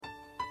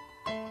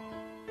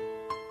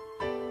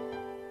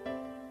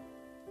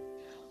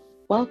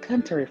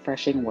Welcome to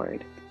Refreshing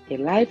Word, a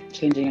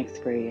life-changing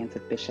experience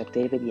with Bishop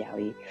David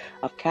Yalleh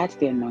of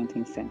Cathedral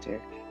Anointing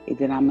Center, a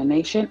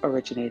denomination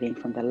originating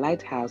from the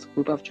Lighthouse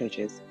Group of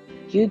Churches,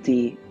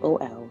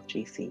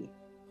 UDOLGC.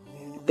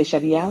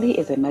 Bishop Yalleh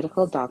is a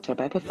medical doctor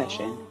by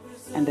profession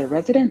and the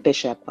resident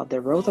bishop of the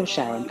Rose of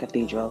Sharon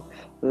Cathedral,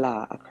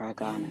 Acccra,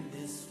 Ghana.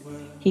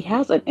 He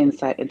has an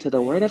insight into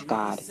the Word of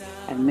God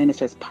and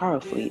ministers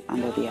powerfully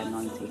under the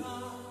anointing.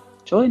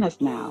 Join us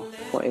now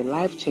for a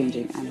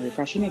life-changing and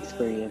refreshing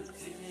experience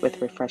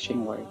with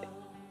Refreshing Word.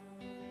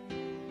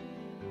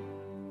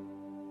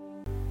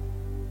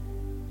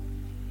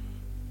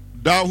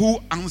 Thou who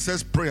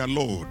answers prayer,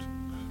 Lord,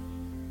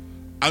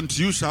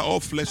 unto you shall all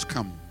flesh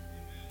come.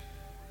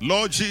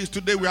 Lord Jesus,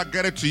 today we are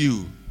gathered to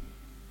you.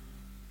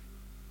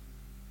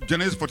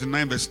 Genesis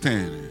 49 verse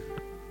 10.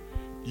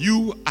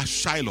 You are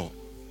Shiloh,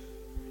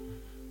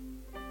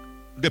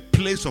 the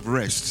place of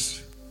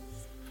rest.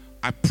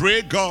 I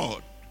pray,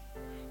 God,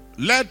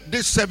 let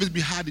this service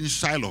be had in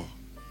Shiloh.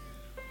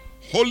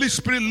 Holy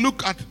Spirit,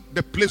 look at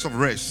the place of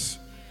rest,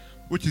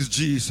 which is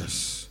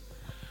Jesus,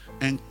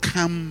 and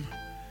come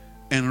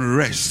and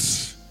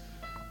rest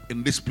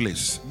in this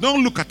place.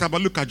 Don't look at her,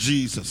 but look at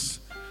Jesus.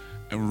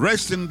 And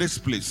rest in this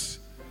place.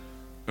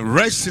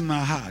 Rest in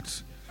our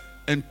hearts.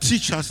 And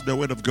teach us the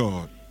word of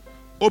God.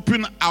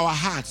 Open our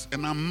hearts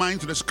and our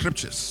minds to the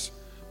scriptures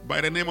by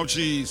the name of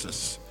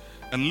Jesus.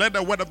 And let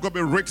the word of God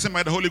be written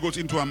by the Holy Ghost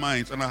into our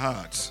minds and our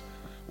hearts.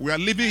 We are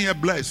living here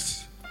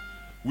blessed.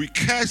 We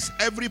curse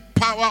every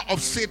power of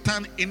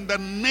Satan in the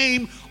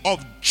name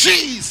of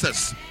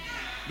Jesus,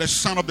 the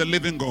Son of the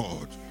living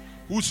God,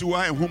 whose you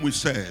are and whom we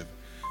serve.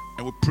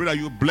 And we pray that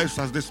you bless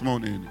us this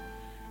morning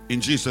in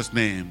Jesus'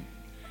 name.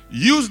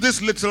 Use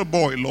this little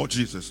boy, Lord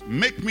Jesus.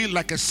 Make me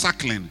like a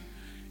suckling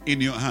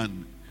in your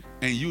hand.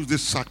 And use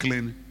this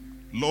suckling,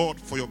 Lord,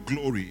 for your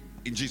glory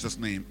in Jesus'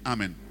 name.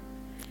 Amen.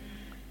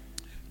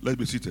 Let's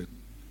be seated.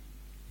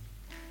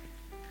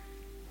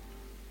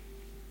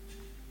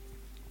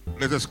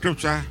 There's a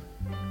scripture,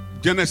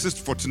 Genesis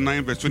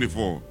 49 verse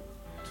 24.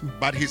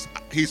 But his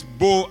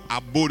bow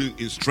abode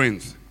in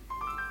strength.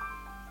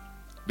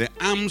 The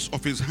arms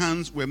of his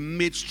hands were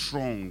made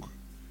strong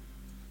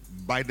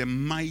by the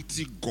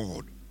mighty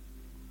God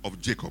of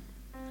Jacob.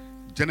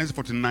 Genesis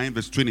 49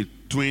 verse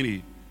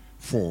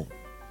 24.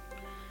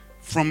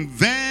 From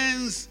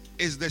thence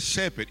is the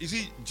shepherd. You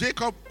see,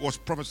 Jacob was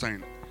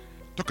prophesying,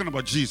 talking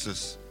about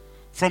Jesus.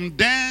 From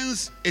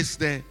thence is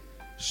the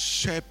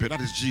shepherd,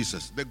 that is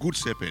Jesus, the good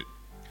shepherd,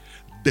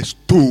 the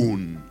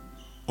stone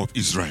of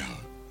Israel.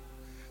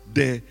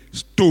 The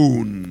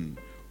stone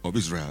of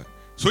Israel.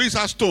 So he's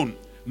our stone.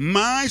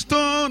 My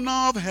stone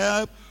of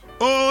help,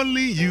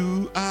 only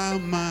you are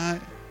my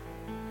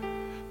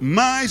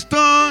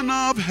stone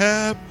of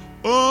help,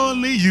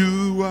 only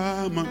you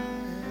are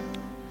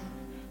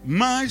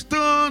my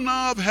stone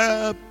of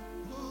help.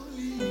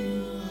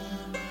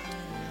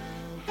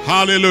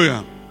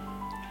 Hallelujah.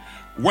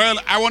 Well,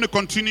 I want to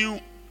continue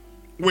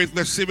with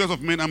the Saviours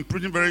of Men. I'm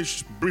preaching very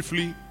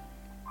briefly.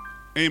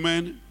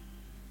 Amen.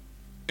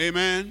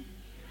 Amen.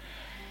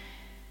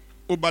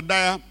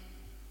 Obadiah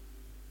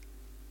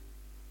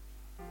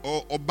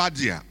or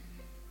Obadiah,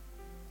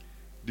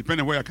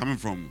 depending on where you're coming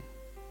from.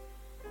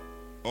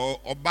 Or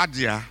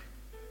Obadiah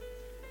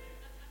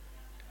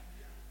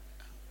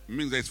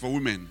means that it's for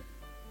women.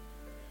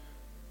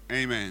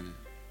 Amen.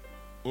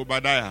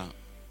 Obadiah.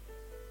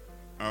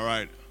 All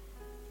right.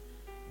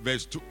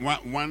 Verse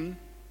 21.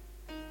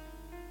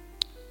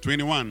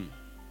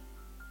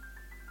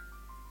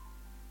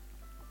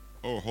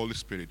 Oh, Holy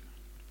Spirit.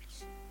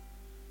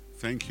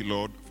 Thank you,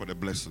 Lord, for the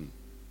blessing.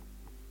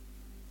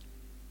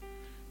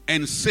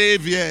 And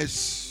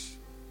saviors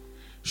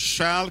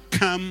shall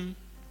come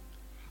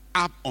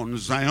up on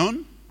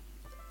Zion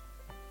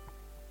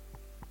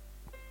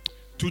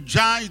to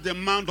judge the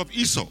mount of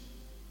Esau.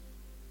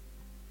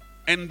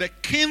 And the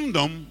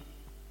kingdom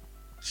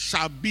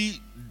shall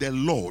be the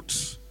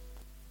Lord's.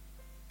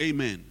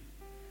 Amen.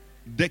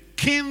 The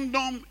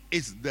kingdom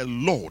is the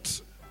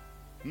Lord's,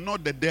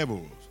 not the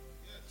devil's.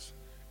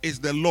 It's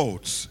the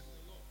Lord's.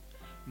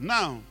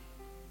 Now,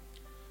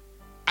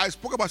 I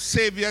spoke about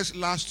saviors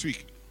last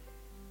week.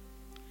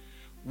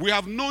 We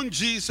have known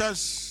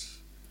Jesus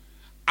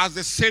as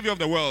the Savior of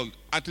the world.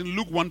 I think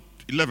Luke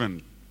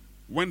 1:11,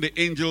 when the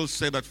angel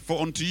said that,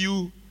 for unto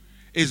you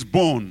is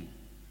born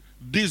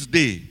this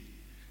day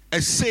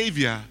a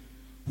Savior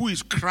who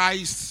is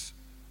Christ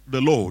the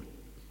Lord.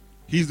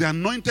 He's the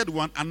anointed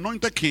one,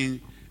 anointed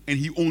king, and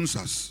he owns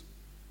us.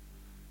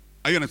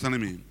 Are you understanding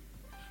me?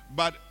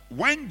 But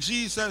when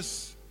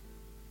Jesus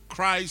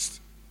Christ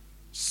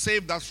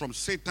saved us from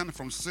Satan,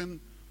 from sin,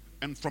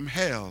 and from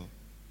hell,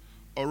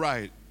 all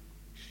right,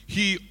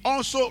 he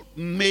also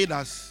made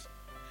us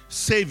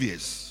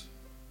saviors.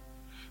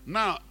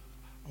 Now,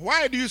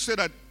 why do you say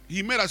that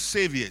he made us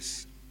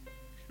saviors?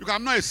 Because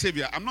I'm not a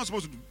savior. I'm not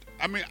supposed to,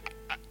 I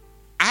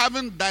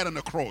haven't died on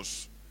the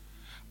cross.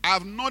 I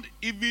have not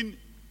even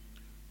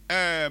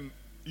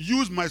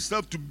used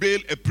myself to bail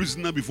a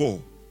prisoner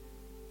before.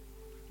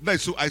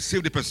 That's so I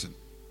saved the person.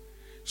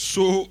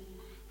 So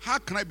How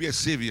can I be a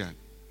savior?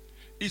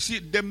 You see,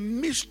 the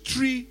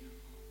mystery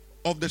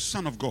of the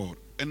Son of God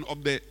and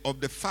of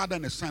the Father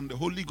and the Son, the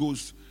Holy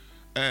Ghost,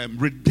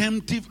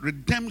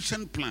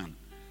 redemption plan,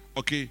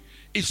 okay,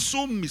 is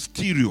so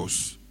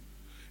mysterious.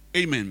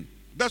 Amen.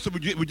 That's what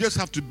we just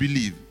have to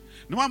believe.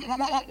 Now,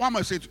 why am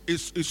I saying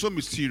it's so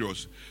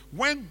mysterious?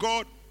 When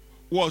God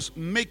was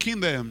making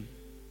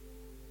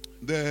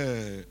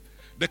the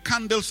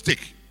candlestick,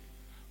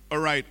 all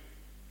right.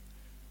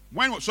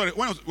 When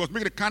was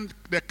making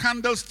the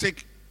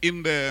candlestick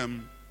in the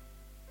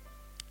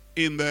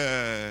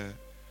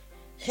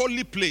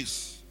holy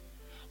place,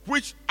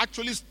 which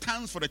actually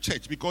stands for the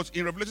church, because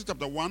in Revelation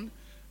chapter 1,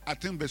 I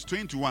think verse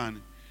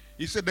 21,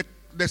 he said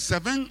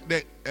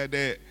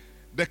the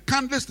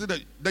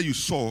candlestick that you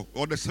saw,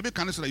 or the 7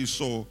 candlesticks that you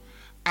saw,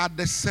 are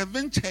the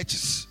 7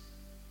 churches.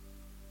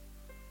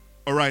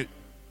 All right.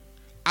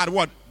 At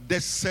what?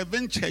 The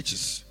 7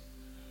 churches.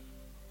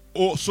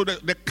 Oh, so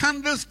the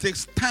candlestick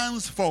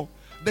stands for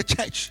the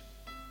church.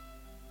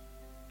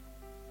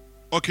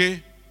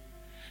 Okay?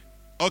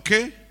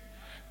 Okay?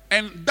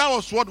 And that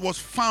was what was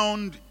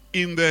found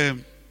in the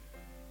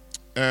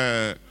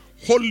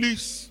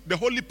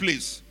holy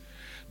place.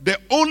 The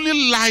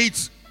only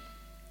light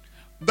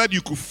that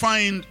you could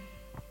find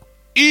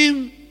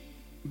in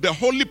the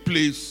holy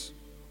place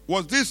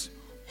was this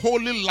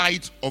holy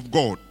light of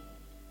God.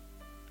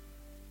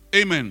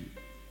 Amen.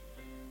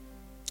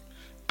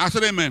 I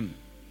said amen.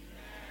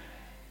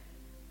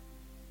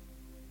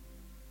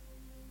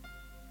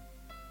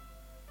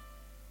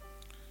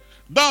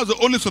 That was the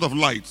only sort of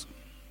light.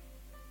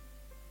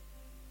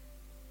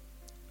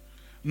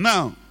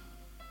 Now,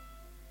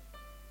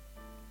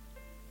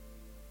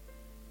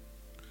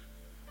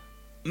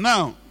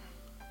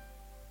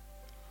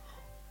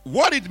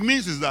 what it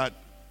means is that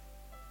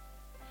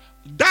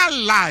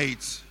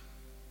light,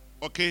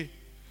 okay,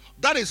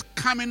 that is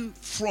coming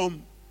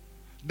from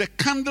the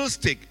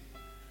candlestick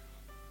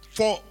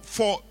for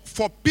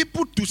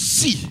people to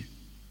see.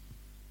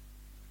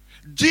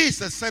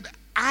 Jesus said,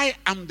 I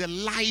am the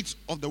light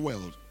of the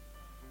world.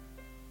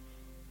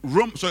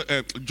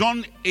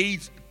 John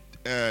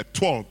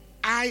 8:12.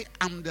 I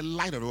am the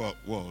light of the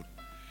world.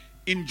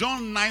 In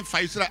John 9:5,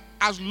 he said,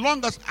 as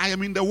long as I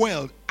am in the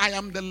world, I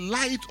am the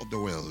light of the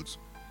world.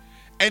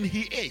 And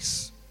he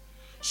is.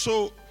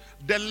 So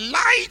the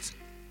light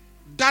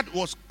that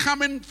was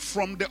coming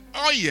from the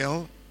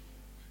oil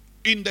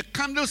in the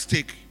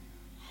candlestick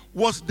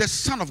was the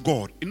Son of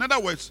God. In other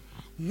words,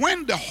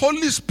 when the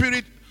Holy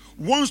Spirit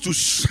wants to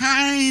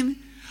shine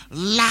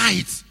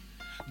light,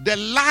 the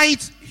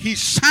light he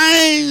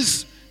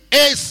shines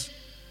is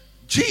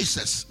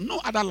Jesus, no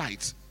other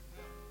light.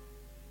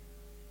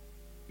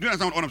 Do you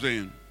understand what I'm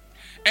saying?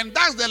 And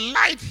that's the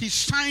light he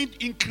shined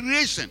in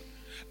creation.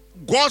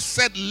 God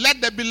said, let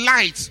there be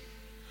light.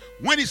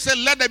 When he said,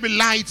 let there be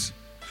light,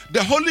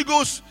 the Holy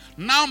Ghost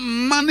now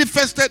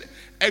manifested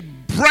a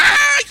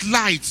bright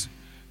light.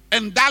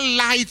 And that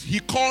light he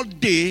called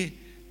day,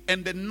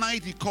 and the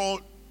night he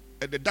called,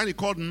 that he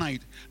called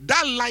night.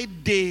 That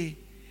light day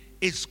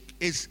is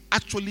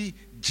actually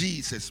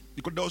Jesus,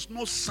 because there was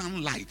no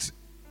sunlight.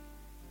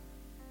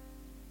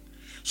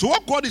 So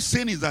what God is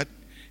saying is that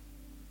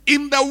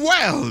in the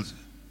world,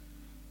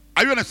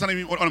 are you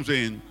understanding what I'm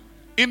saying?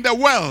 In the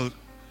world,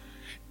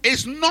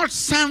 it's not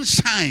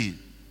sunshine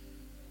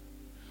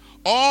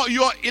or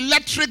your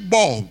electric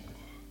bulb,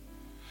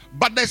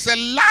 but there's a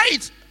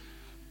light,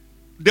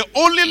 the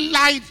only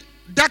light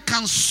that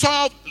can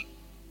solve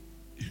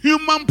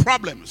human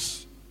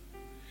problems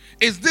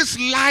is this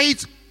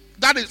light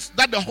that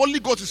the Holy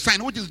Ghost is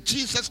shining, which is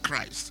Jesus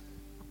Christ.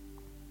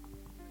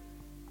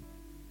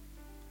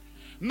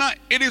 Now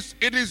it is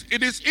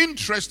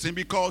interesting,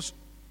 because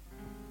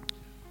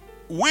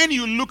when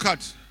you look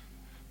at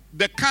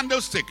the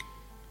candlestick,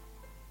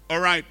 all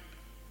right,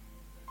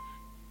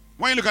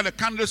 when you look at the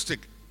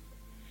candlestick,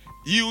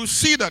 you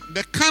see that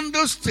the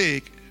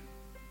candlestick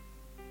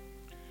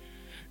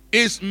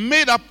is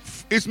made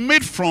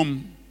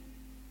from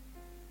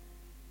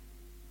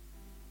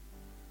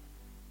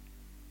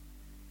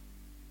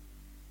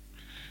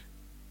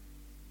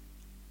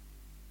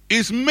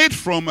what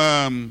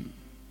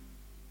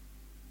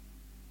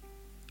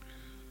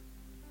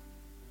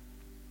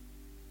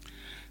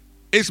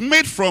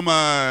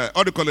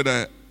do you call it,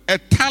 a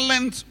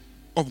talent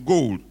of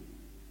gold.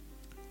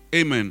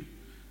 Amen.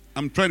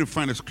 I'm trying to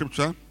find a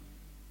scripture.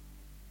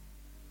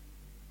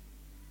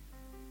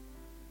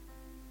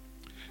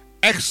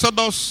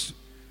 Exodus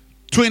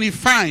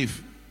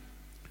 25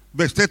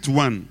 verse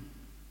 31.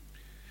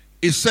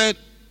 It said,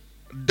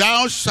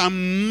 thou shalt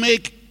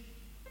make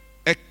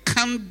a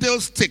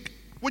candlestick,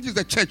 which is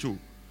the church,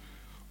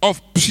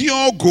 of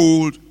pure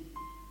gold,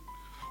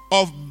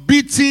 of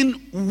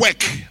beaten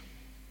work.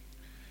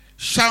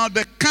 Shall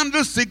the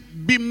candlestick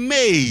be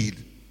made,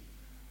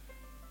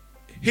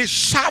 his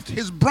shaft,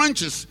 his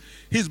branches,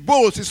 his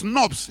bowls, his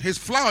knobs, his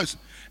flowers,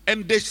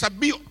 and they shall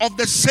be of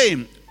the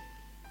same.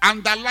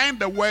 Underline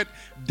the word,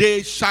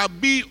 they shall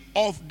be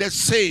of the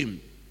same.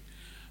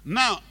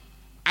 Now,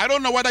 I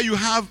don't know whether you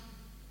have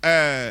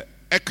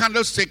a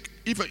candlestick,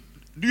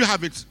 do you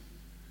have it?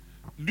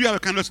 Do you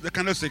have the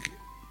candlestick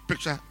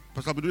picture?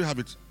 Pastor, do you have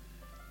it?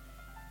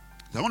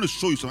 I want to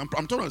show you something.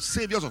 I'm talking about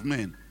Saviours of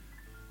Men.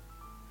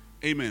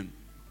 Amen.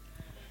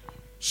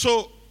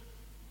 So,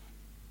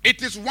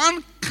 it is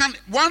one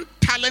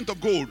talent of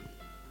gold,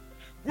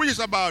 which is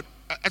about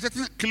a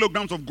certain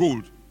kilograms of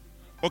gold.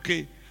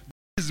 Okay,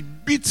 is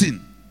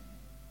beaten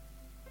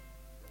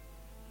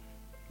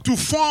to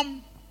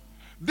form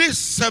this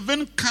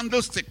 7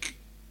 candlestick.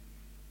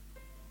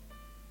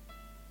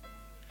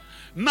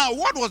 Now,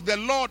 what was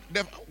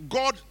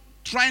God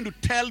trying to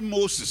tell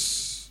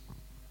Moses?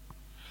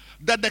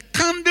 That the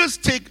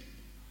candlestick,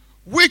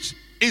 which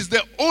is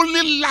the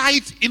only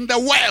light in the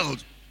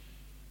world,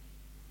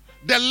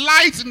 the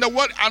lights in the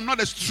world are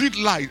not a street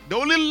light. The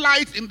only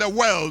light in the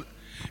world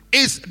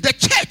is the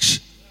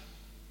church.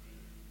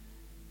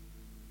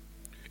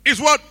 Is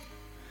what?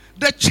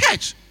 The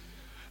church.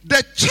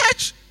 The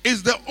church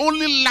is the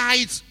only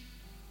light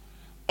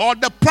or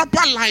the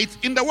proper light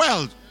in the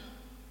world.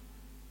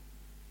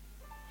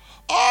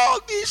 All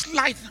these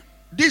light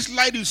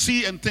you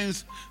see and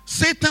things,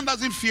 Satan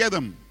doesn't fear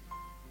them.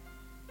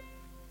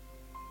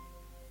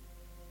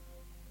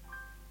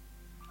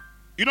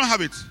 You don't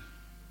have it.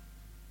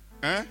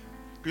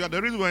 Because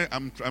the reason why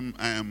I'm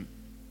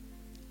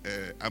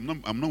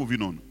not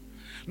moving on.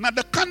 Now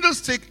the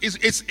candlestick is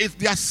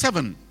there are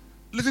 7.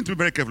 Listen to me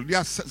very carefully. There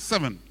are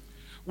 7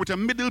 with a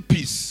middle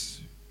piece.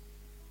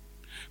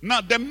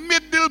 Now the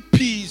middle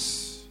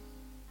piece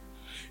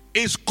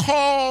is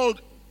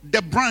called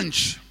the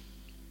branch,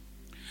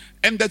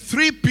 and the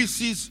 3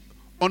 pieces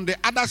on the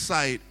other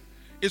side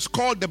is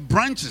called the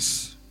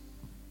branches.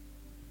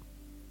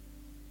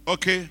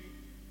 Okay.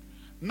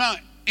 Now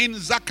in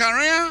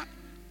Zechariah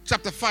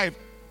chapter 5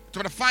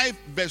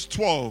 verse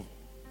 12,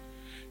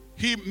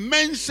 he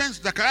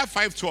mentions Zechariah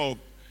 5:12,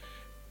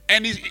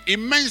 and he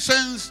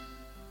mentions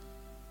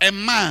a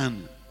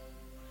man.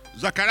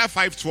 Zechariah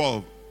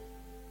 5:12.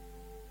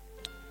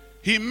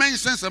 He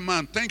mentions a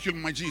man. Thank you,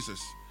 my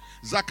Jesus.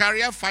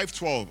 Zechariah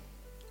 5:12.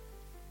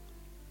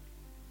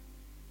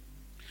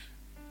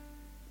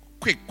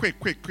 Quick.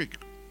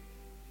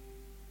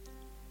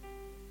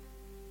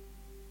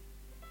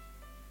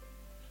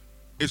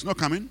 It's not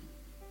coming?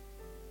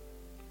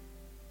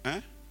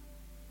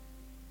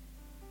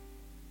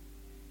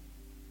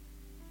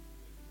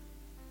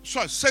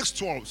 Sorry,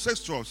 6:12.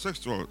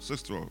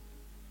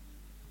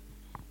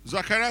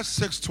 Zechariah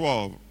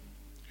 6:12.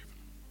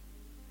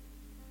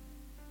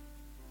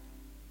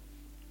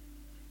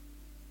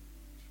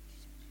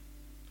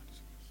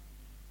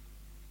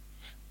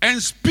 And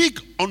speak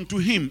unto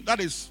him, that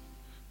is,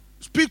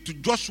 speak to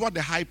Joshua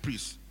the high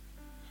priest.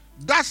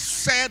 Thus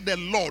said the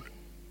Lord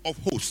of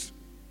hosts.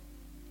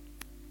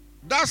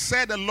 Thus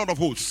said the Lord of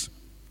hosts,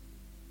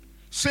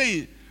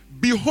 saying,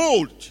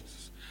 behold,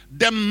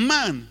 the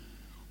man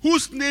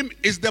whose name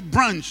is the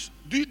branch.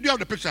 Do you have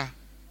the picture?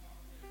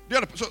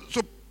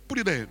 So put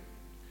it there.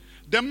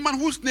 The man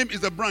whose name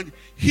is the branch,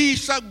 he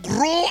shall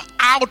grow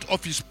out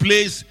of his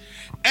place,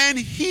 and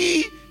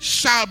he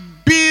shall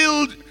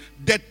build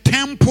the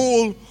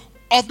temple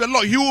of the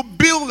Lord. He will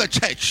build the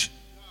church.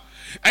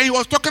 And he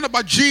was talking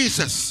about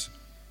Jesus.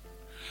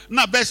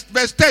 Now verse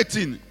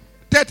 13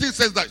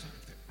 says that,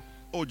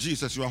 oh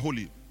Jesus, you are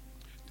holy.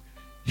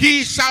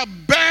 He shall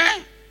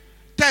bear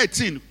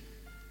 13.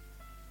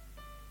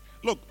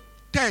 Look,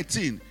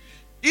 13.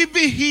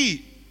 Even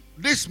he,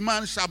 this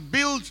man, shall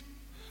build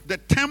the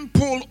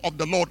temple of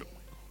the Lord,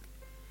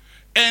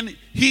 and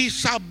he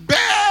shall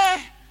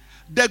bear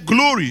the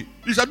glory.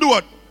 He shall do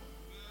what?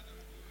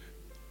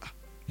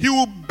 He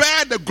will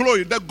bear the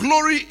glory. The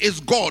glory is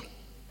God,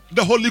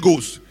 the Holy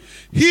Ghost.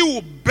 He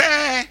will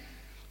bear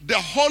the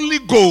Holy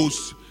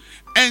Ghost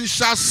and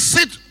shall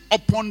sit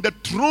upon the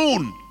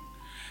throne,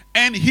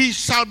 and he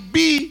shall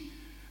be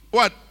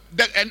what?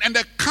 And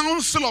the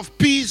counsel of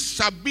peace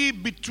shall be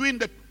between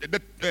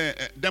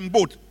them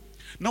both.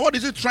 Now, what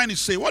is it trying to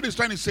say? What it's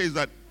trying to say is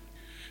that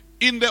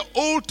in the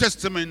Old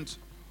Testament,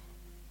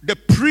 the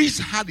priests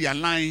had their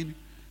line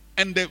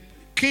and the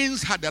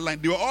kings had their line.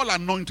 They were all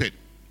anointed.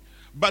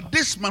 But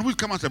this man who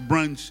comes as a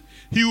branch,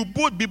 he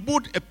will be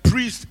both a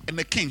priest and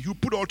a king. He will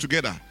put it all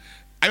together.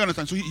 I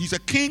understand. So he's a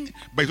king,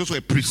 but he's also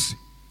a priest.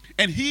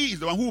 And he is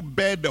the one who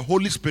bear the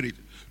Holy Spirit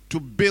to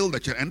build the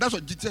church. And that's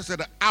what Jesus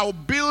said, I'll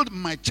build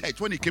my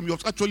church. When he came, he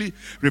was actually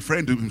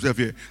referring to himself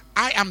here.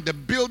 I am the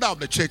builder of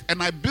the church,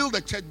 and I build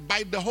the church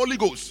by the Holy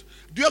Ghost.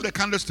 Do you have the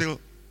candle still?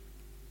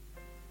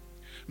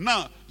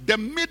 Now, the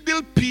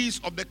middle piece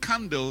of the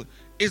candle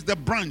is the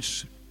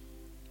branch.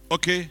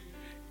 Okay?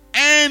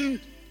 And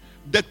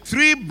the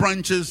 3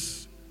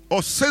 branches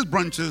or 6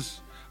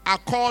 branches are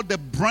called the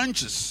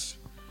branches.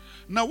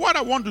 Now, what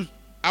I want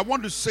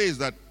to say is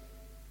that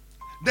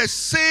the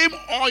same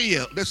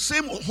oil, the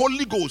same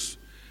Holy Ghost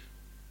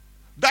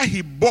that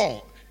he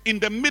bore in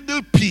the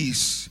middle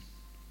piece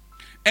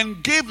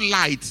and gave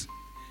light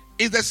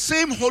is the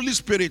same Holy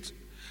Spirit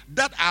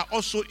that are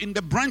also in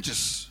the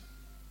branches.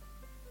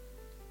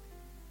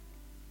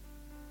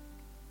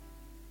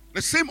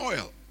 The same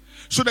oil.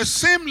 So the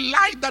same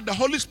light that the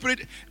Holy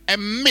Spirit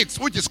emits,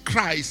 which is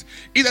Christ,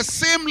 is the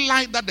same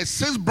light that the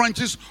 6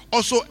 branches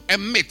also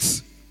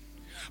emits.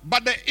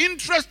 But the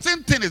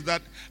interesting thing is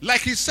that,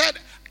 like he said,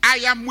 I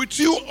am with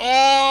you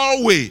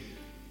always.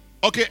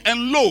 Okay,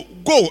 and lo,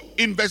 go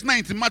in verse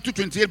 19, Matthew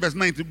 28, verse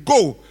 19.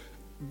 Go.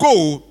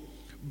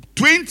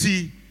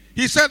 20,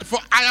 he said, for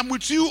I am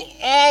with you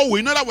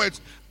always. In other words,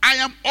 I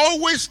am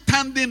always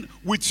standing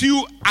with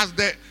you as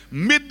the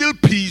middle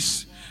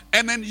piece,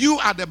 and then you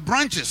are the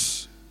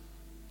branches.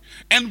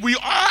 And we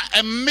all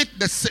emit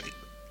the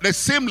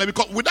same light,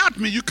 because without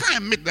me, you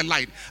can't emit the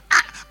light.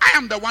 I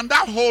am the one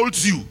that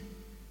holds you.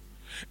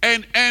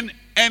 And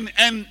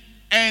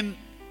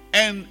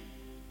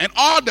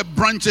all the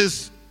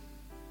branches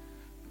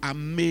are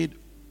made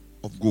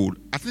of gold.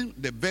 I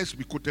think the verse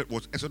we quoted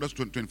was Exodus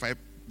 25,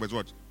 verse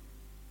what?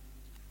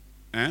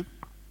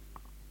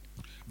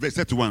 Verse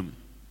 31.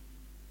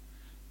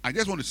 I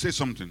just want to say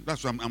something.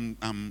 That's why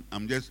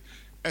I'm just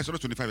Exodus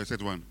 25, verse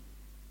 31.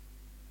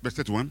 Verse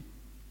 31.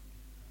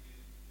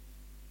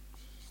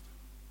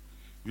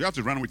 You have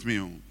to run with me.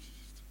 Oh.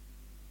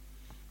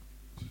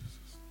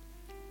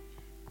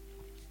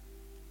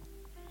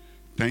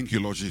 Thank you,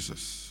 Lord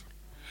Jesus.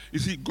 You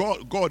see,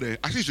 God, I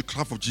think you should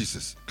clap for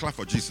Jesus. Clap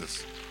for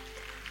Jesus.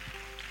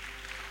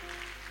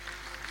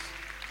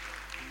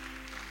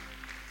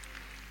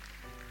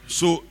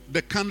 So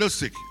the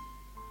candlestick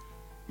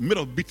made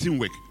of beaten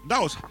work.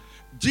 That was,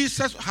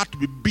 Jesus had to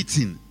be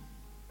beaten,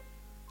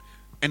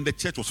 and the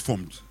church was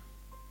formed.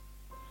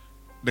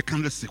 The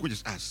candlestick, which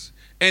is us.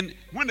 And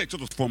when the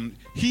church was formed,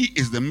 he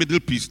is the middle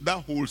piece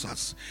that holds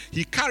us.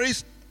 He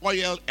carries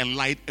oil and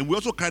light, and we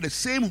also carry the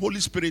same Holy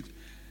Spirit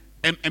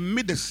and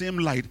emit the same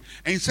light.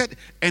 And he said,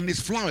 and his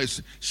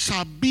flowers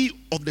shall be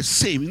of the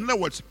same. In other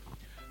words,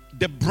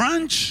 the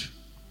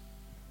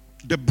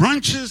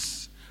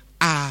branches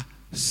are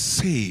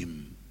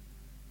same.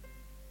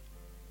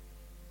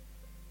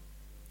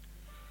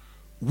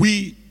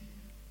 We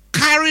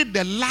carry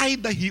the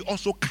light that he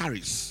also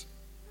carries.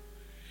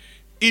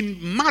 In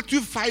Matthew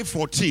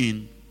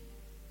 5:14,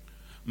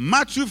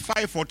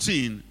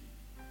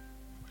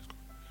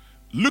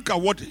 look at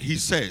what he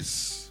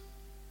says.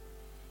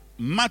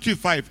 Matthew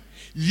 5,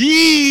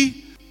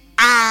 ye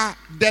are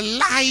the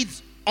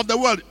light of the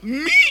world.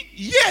 Me?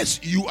 Yes,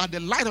 you are the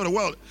light of the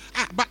world.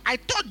 But I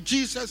thought,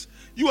 Jesus,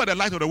 you are the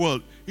light of the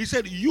world. He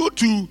said, you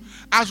too,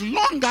 as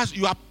long as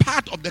you are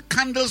part of the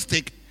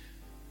candlestick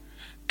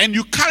and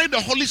you carry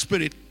the Holy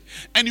Spirit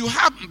and you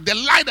have the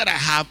light that I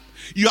have,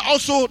 you are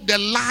also the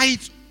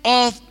light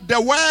of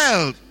the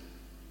world.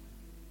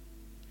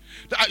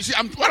 See,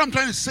 what I'm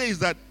trying to say is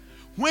that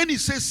when he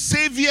says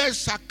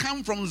Saviors shall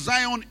come from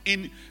Zion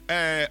in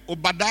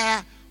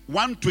Obadiah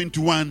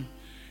 1:21,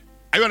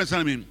 are you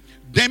understanding me?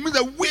 That means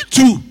that we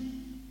too,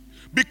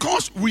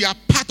 because we are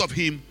part of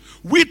him,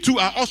 we too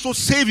are also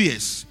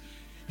saviors.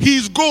 He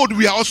is gold,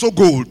 we are also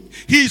gold.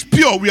 He is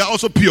pure, we are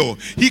also pure.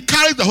 He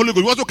carries the Holy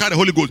Ghost, we also carry the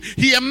Holy Ghost.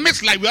 He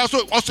emits light, we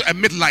also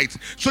emit light.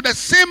 So the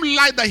same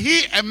light that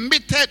he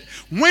emitted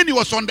when he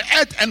was on the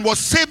earth and was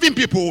saving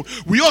people,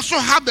 we also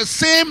have the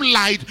same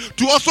light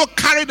to also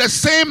carry the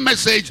same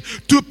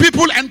message to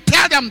people and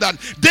tell them that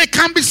they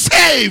can be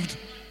saved.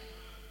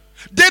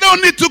 They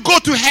don't need to go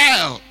to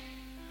hell.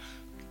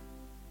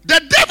 The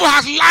devil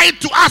has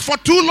lied to us for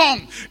too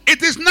long.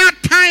 It is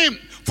not time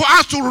for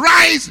us to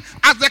rise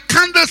as the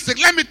candlestick.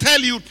 Let me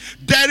tell you,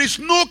 there is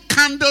no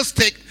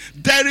candlestick.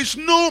 There is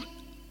no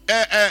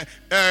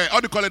how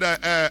do you call it?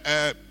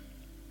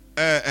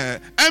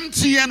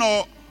 MTN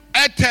or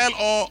Airtel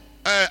or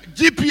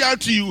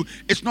GPRTU.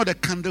 It's not a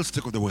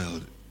candlestick of the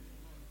world.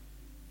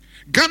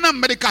 Ghana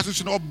Medical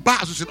Association or Bar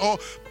Association or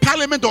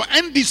Parliament or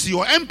NDC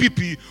or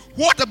MPP,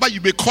 whatever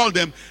you may call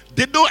them,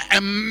 they don't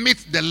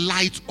emit the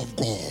light of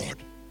God.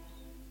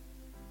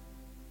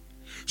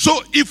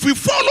 So if we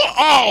follow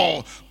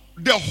all,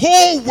 the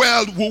whole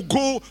world will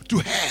go to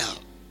hell.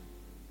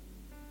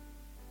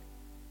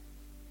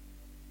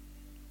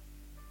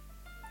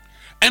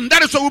 And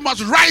that is why we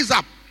must rise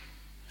up.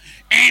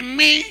 And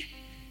me,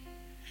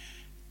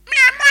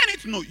 I need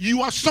to know,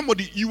 you are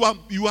somebody, you are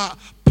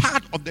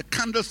part of the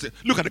candlestick.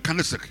 Look at the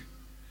candlestick.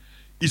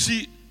 You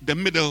see, the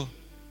middle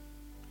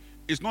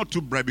is not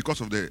too bright because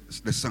of the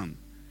sun.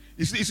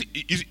 You see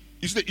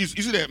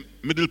the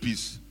middle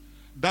piece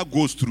that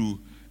goes through.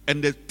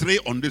 And the tray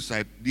on this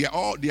side, they are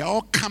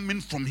all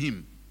coming from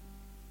him.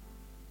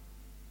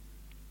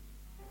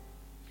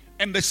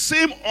 And the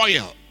same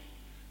oil,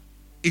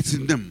 it's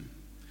in them.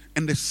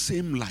 And the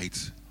same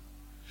light.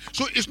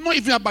 So it's not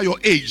even about your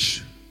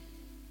age.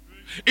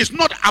 It's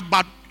not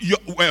about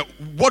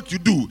what you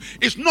do.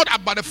 It's not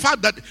about the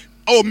fact that,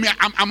 oh, me,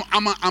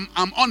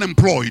 I'm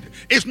unemployed.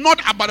 It's not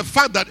about the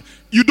fact that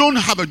you don't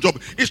have a job.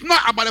 It's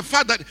not about the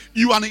fact that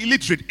you are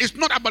illiterate. It's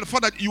not about the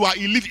fact that you are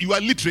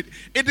literate.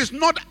 It is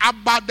not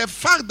about the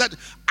fact that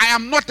I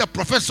am not a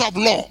professor of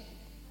law.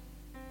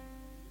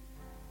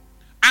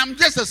 I'm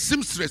just a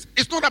seamstress.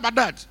 It's not about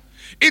that.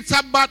 It's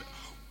about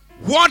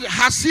what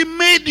has he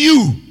made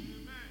you.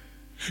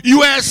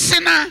 You are a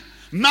sinner.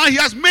 Now he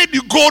has made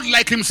you gold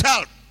like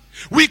himself.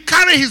 We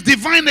carry his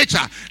divine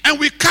nature and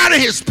we carry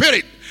his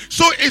spirit.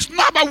 So it's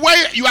not about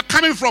where you are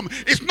coming from.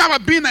 It's not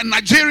about being a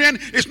Nigerian.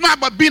 It's not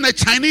about being a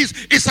Chinese.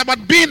 It's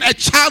about being a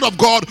child of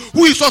God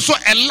who is also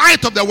a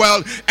light of the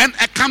world and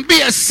can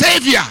be a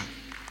savior.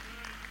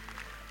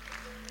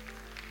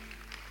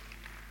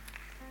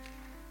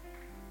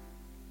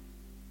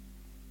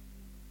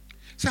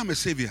 Say, I'm a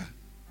savior.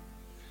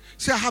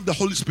 Say, I have the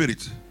Holy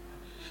Spirit.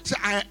 Say,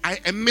 I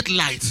emit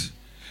light.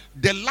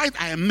 The light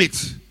I emit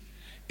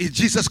is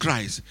Jesus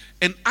Christ.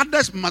 And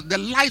others must, the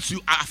light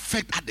you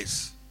affect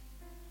others.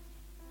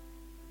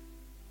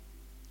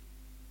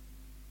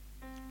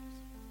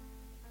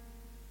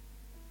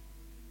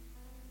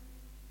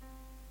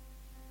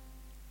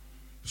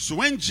 So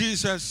when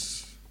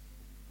Jesus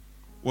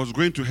was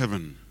going to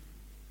heaven,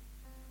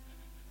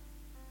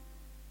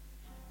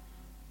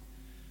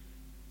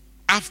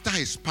 after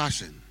his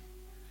passion,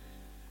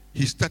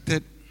 he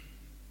started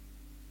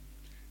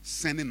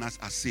sending us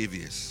as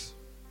saviors.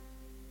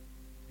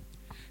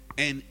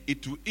 And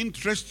it will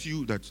interest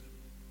you that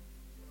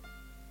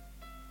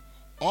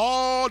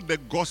all the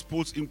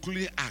Gospels,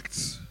 including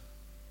Acts,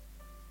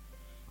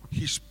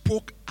 he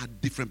spoke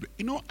at different places.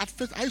 You know, at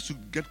first I used to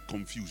get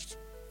confused.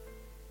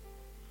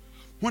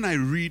 When I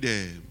read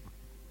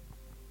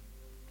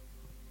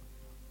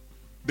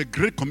the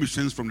Great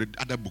Commissions from the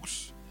other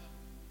books,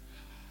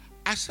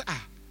 I said,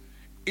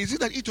 is it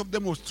that each of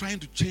them was trying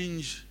to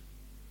change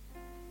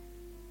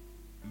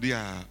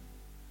their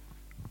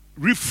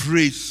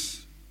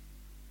rephrase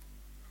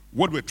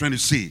what we're trying to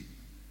say?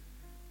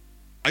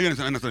 Are you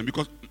understanding?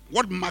 Because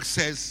what Mark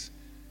says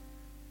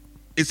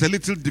is a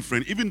little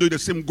different, even though the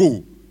same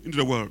go into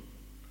the world.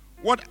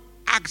 What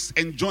Acts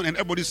and John and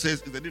everybody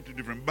says is a little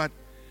different. But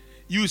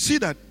you see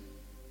that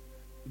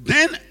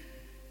then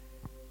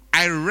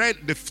I read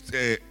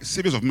the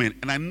Saviours of Men,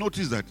 and I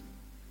noticed that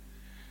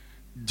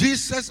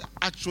Jesus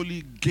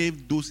actually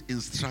gave those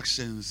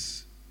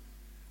instructions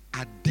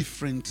at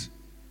different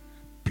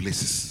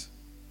places.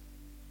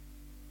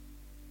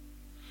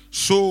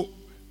 So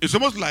it's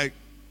almost like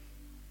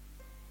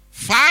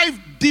 5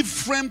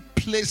 different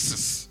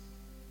places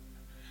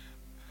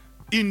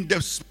in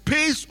the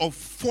space of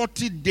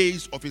 40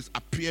 days of his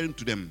appearing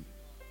to them.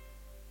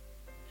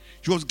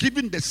 He was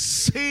given the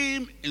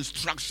same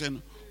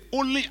instruction,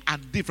 only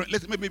at different.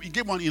 Maybe he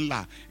gave one in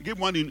La, he gave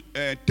one in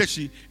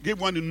Teshi, he gave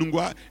one in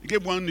Nungwa, he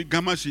gave one in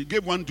Gamashi, he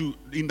gave one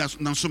in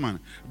Nansuman.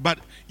 But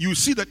you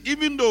see that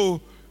even though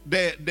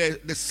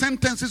the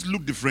sentences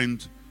look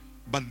different,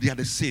 but they are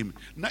the same.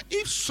 Now,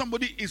 if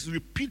somebody is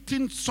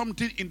repeating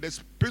something in the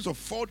space of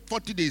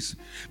 40 days,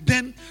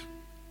 then,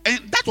 and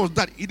that was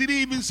that. He didn't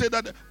even say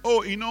that,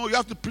 oh, you know, you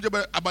have to preach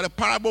about the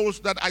parables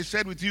that I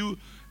shared with you.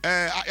 You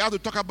have to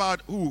talk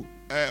about who?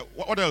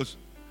 What else?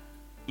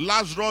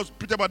 Lazarus,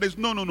 preach about this.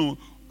 No.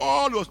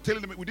 All he was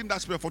telling them within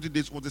that space of 40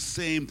 days was the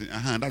same thing.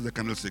 That's the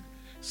candlestick.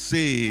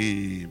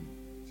 Same.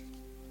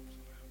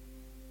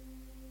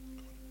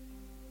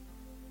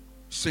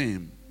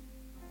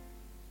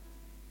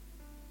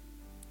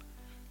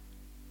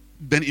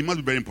 Then it must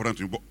be very important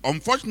to you. But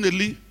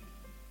unfortunately,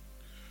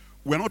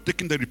 we're not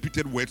taking the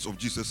repeated words of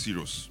Jesus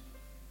serious.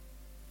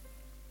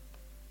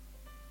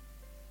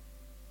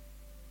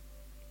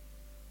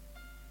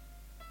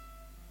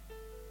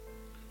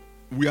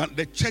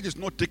 The church is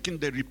not taking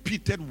the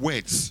repeated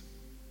words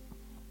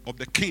of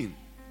the king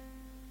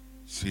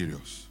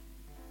serious.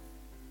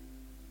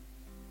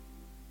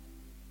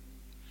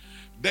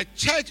 The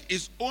church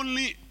is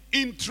only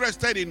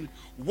interested in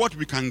what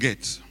we can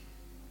get.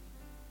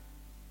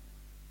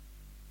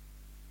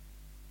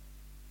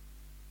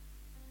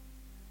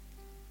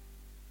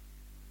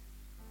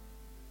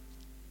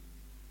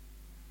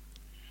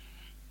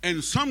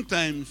 And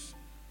sometimes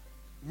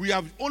we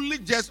have only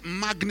just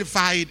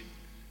magnified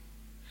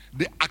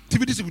the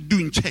activities we do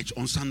in church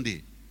on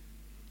Sunday.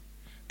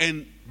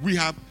 And we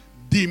have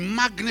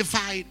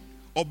demagnified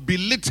or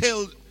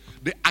belittled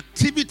the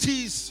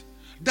activities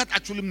that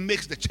actually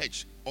makes the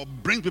church or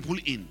brings people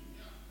in.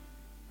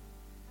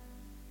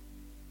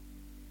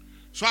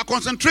 So our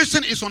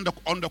concentration is on the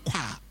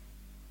choir.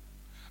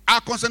 Our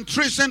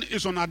concentration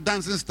is on our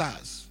dancing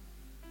stars.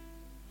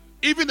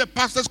 Even the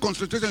pastor's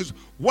concentration is,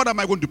 what am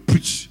I going to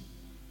preach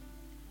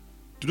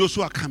to those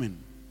who are coming?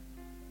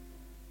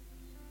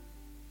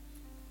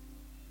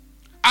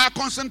 Our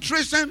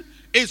concentration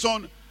is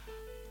on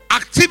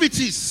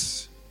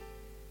activities.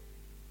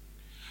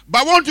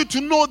 But I want you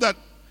to know that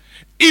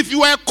if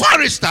you are a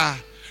chorister,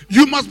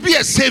 you must be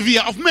a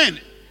savior of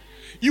men.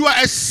 You are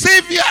a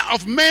savior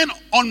of men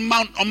on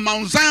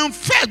Mount Zion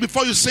first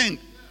before you sing.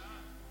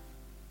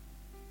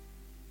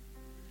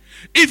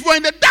 If you are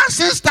in the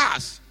dancing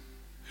stars,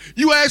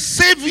 you are a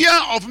savior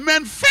of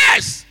men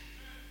first.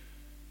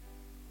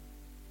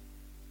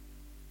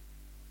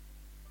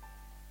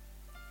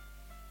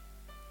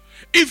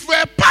 If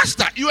you're a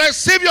pastor, you are a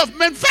savior of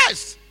men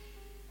first.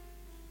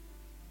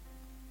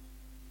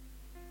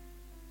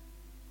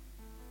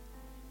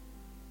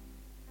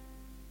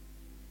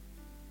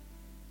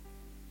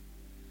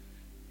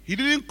 He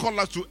didn't call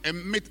us to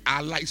emit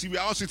our light. See, we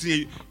are all sitting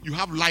here. You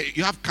have light,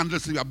 you have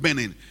candles that you are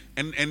burning,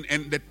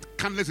 and the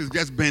candlestick is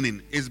just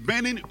burning. It's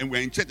burning, and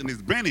we're in church and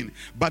it's burning.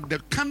 But the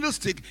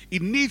candlestick,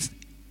 it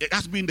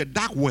has to be in the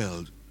dark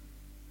world.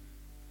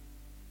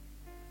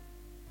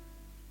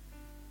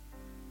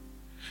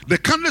 The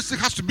candlestick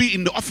has to be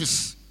in the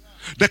office.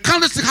 The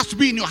candlestick has to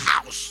be in your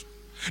house.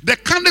 The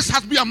candlestick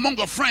has to be among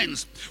your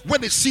friends, where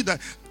they see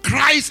that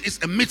Christ is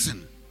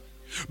emitting.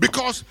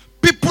 Because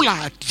people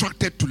are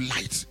attracted to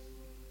light.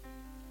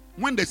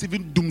 When there's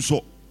even doom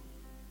so,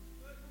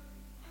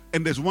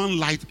 and there's one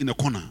light in the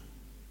corner,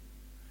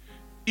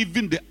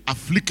 even the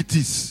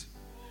afflictees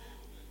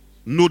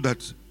know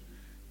that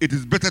it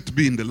is better to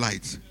be in the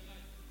light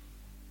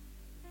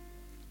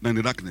than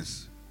the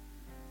darkness.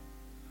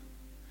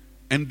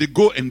 And they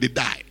go and they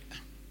die.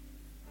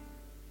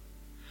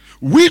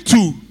 We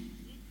too,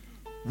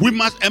 we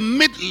must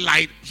emit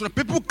light so that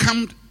people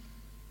come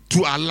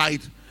to our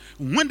light.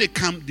 When they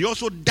come, they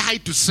also die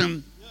to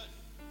sin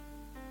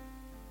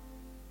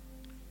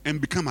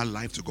and become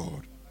alive to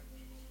God.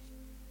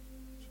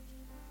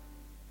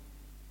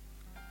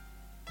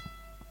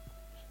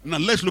 Now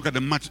let's look at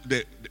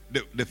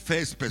the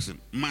first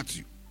person,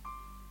 Matthew.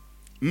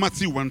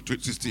 Matthew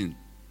 1:16.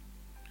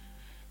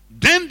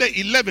 Then the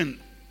 11,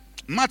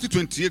 Matthew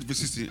 28 verse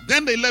 16.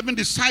 Then the 11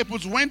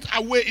 disciples went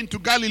away into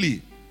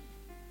Galilee,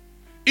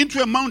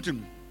 into a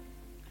mountain,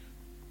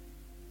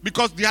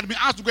 because they had been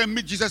asked to go and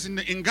meet Jesus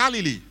in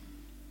Galilee,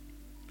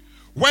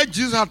 where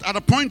Jesus had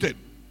appointed.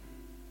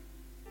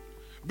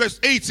 Verse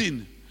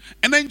 18.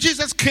 And then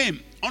Jesus came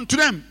unto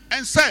them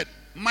and said,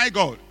 my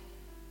God.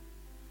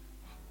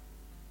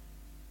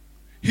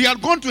 He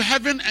had gone to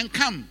heaven and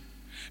come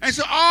and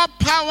said, all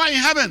power in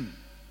heaven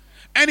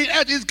and in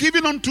earth is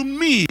given unto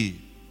me.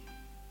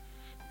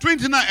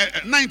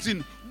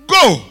 19.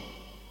 Go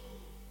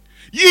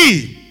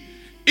ye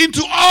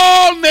into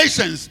all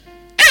nations.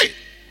 Hey!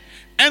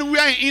 And we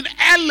are in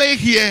Yalleh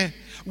here.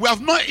 We have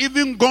not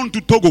even gone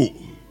to Togo.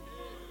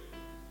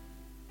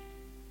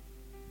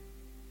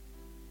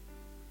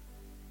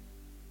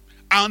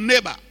 Our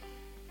neighbor.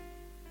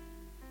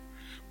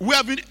 We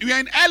are in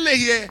Yalleh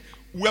here.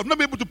 We have not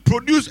been able to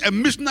produce a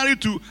missionary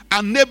to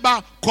our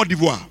neighbor, Cote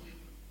d'Ivoire.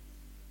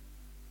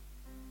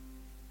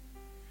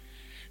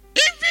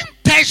 Even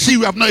Tashi,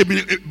 we have not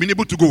been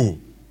able to go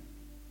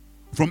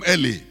from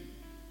LA.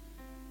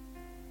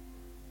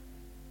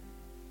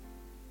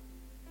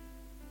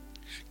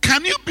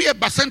 Can you be a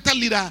Basenta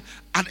leader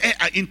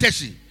in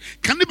Tashi?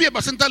 Can you be a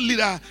Basenta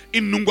leader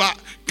in Nungwa?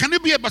 Can you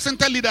be a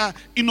Basenta leader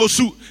in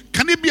Osu?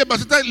 Can you be a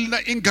Basenta leader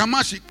in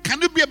Gamashi?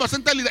 Can you be a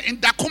Basenta leader in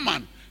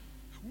Dakuman?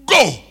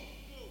 Go!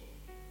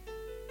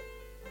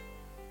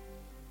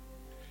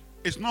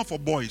 It's not for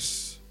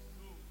boys.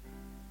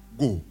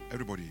 Go,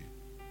 everybody.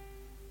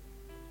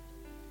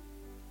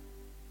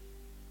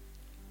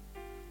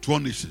 To all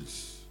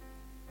nations.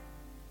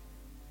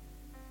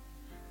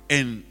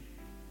 And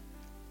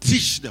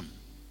teach them.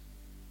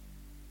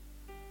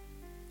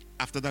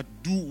 After that,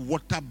 do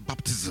water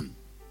baptism.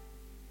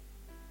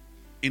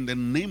 In the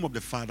name of the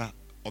Father,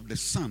 of the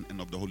Son,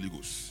 and of the Holy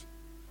Ghost.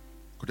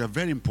 Because they are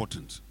very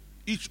important.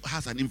 Each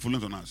has an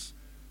influence on us.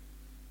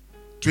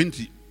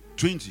 20.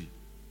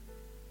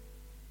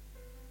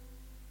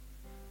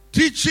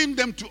 Teaching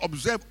them to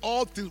observe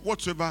all things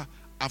whatsoever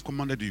I've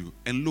commanded you.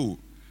 And lo,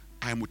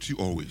 I am with you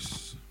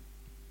always,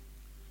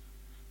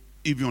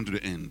 even unto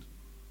the end.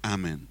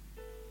 Amen.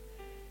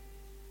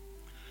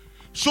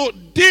 So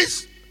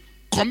this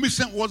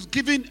commission was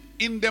given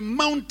in the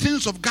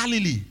mountains of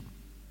Galilee.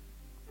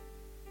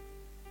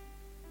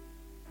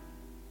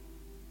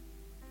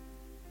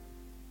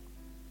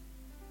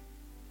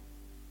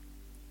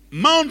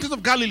 Mountains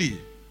of Galilee.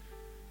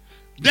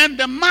 Then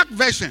the Mark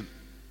version.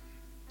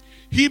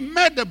 He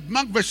made the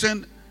Mark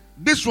version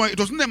this one. It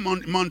wasn't a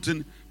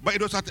mountain, but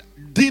it was at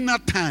dinner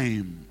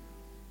time.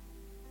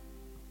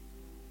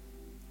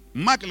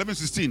 Mark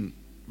 11:16,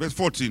 verse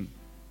 14.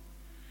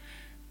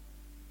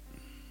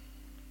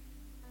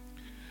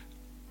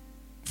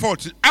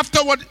 14.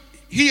 Afterward,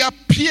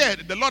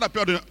 the Lord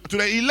appeared to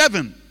the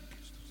 11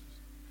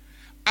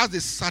 as they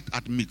sat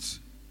at meat.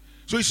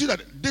 So you see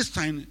that this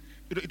time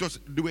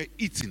they were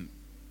eating.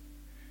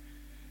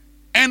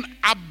 And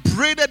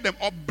upbraided them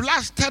or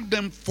blasted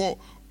them for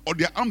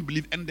their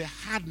unbelief and the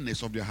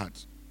hardness of their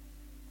hearts,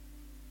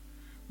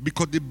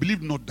 because they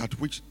believed not that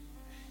which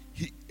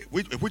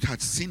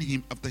had seen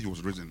him after he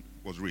was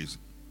raised.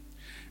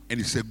 And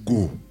he said,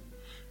 go.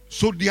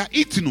 So they are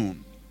eating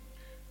on.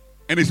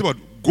 And he said,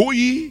 go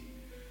ye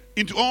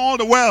into all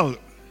the world.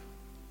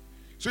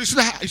 So you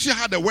see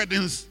how the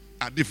weddings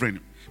are different,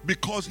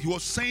 because he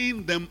was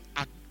saying them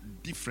at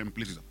different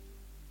places.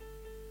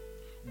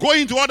 Go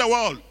into all the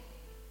world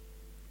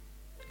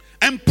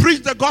and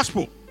preach the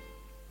gospel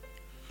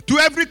to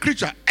every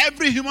creature,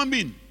 every human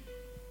being.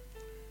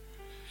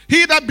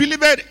 He that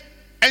believeth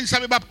and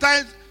shall be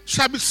baptized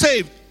shall be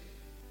saved.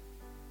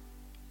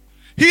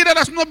 He that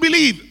does not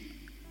believe,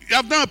 you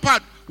have done a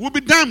part, will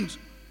be damned.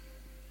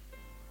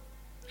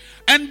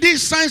 And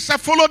these signs shall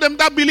follow them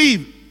that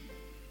believe.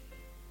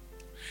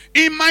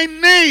 In my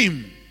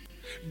name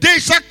they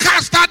shall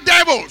cast out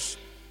devils.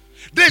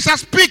 They shall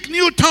speak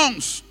new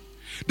tongues.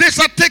 They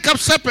shall take up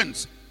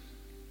serpents.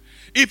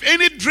 If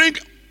any drink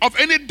of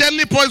any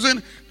deadly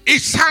poison, it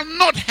shall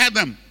not hurt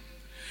them.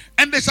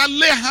 And they shall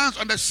lay hands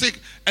on the sick,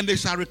 and they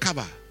shall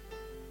recover.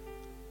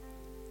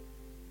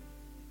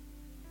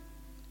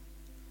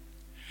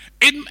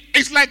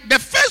 It's like the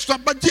first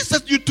one, but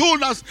Jesus, you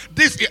told us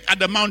this at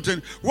the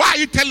mountain. Why are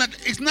you telling us?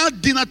 It's now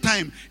dinner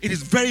time. It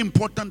is very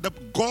important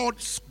that God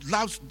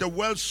loves the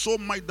world so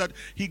much that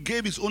he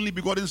gave his only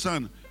begotten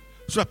son,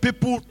 so that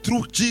people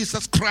through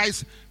Jesus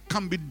Christ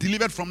can be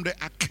delivered from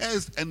the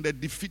accursed and the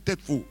defeated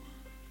foe.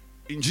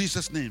 In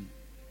Jesus' name.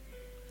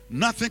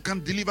 Nothing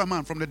can deliver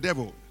man from the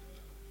devil.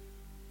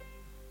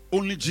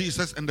 Only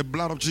Jesus and the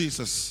blood of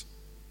Jesus.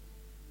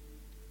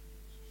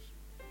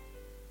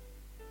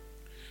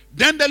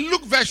 Then the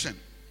Luke version.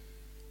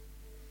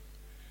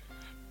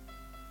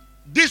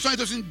 This one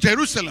is in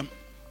Jerusalem,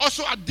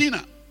 also at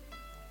dinner.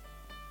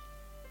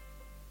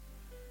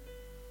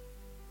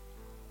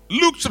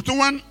 Luke chapter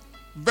 1,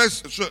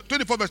 verse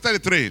 24, verse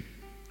 33.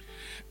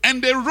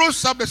 And they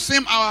rose up the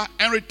same hour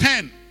and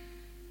returned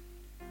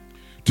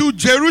to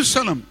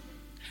Jerusalem,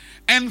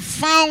 and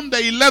found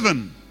the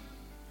 11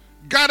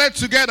 gathered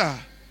together,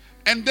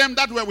 and them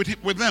that were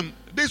with them.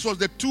 This was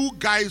the two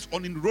guys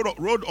on the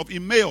road of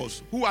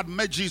Emmaus who had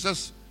met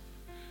Jesus,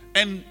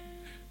 and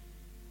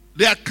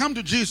they had come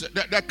to Jesus.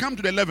 They had come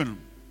to the 11.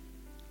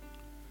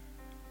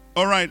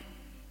 All right,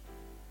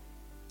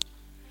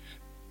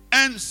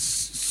 and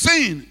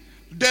saying,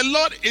 "The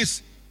Lord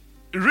is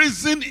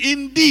risen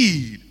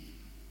indeed,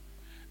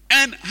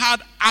 and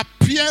had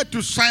appeared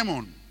to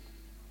Simon."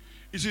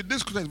 You see,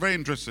 this is very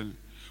interesting.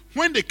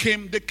 When they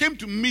came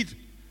to meet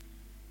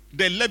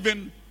the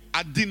 11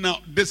 at dinner,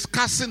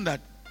 discussing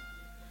that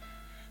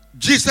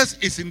Jesus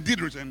is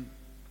indeed risen,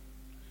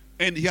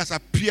 and he has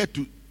appeared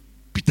to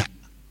Peter.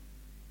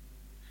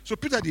 So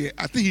Peter,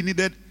 I think he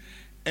needed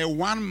a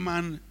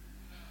one-man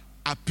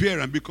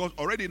appearance, because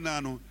already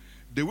now,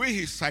 the way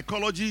his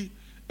psychology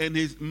and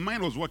his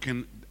mind was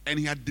working, and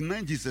he had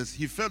denied Jesus,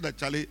 he felt that,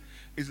 Charlie,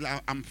 it's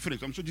like, I'm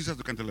finished. I'm sure Jesus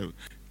can tell him,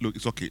 look,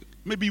 it's okay.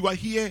 Maybe you are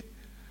here,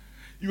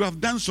 you have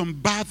done some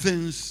bad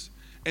things,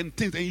 and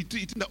you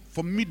think that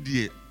for me,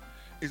 dear,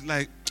 it's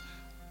like,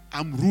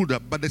 I'm ruled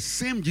out. But the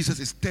same Jesus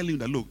is telling you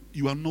that, look,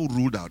 you are not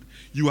ruled out.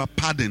 You are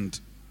pardoned.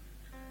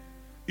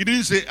 He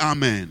didn't say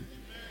amen.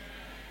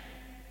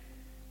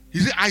 He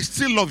said, I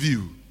still love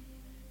you.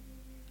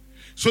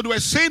 So they were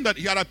saying that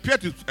he had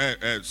appeared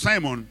to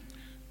Simon,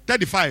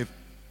 35.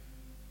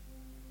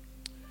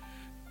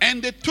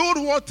 And they told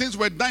what things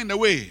were done in the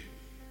way,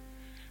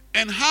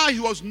 and how he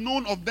was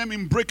known of them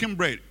in breaking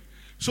bread.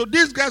 So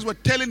these guys were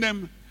telling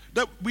them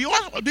that we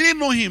all didn't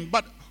know him,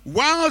 but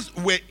whilst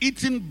we're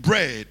eating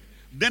bread,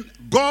 then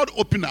God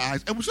opened our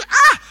eyes, and we said,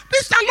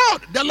 this is the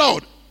Lord, the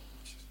Lord.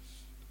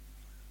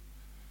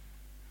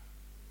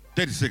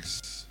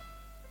 36.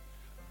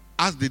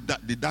 As they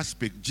that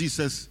spake,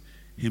 Jesus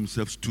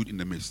himself stood in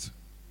the midst.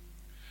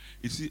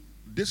 You see,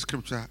 this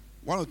scripture,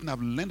 one of the things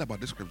I've learned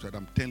about this scripture, that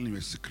I'm telling you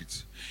a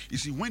secret. You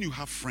see, when you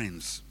have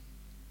friends,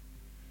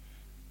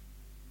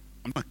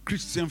 I'm not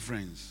Christian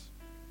friends,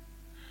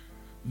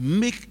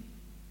 make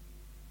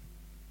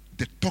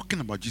the talking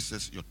about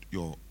Jesus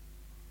your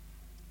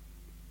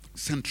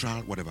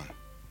central whatever.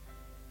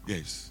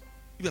 Yes.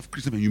 If you have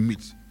Christian and you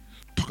meet,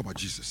 talk about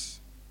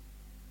Jesus.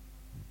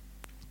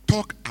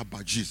 Talk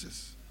about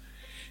Jesus.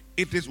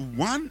 It is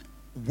one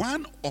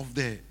of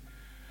the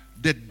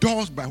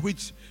doors by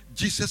which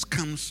Jesus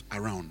comes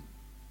around.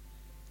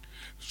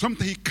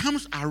 Sometimes he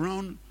comes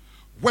around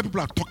where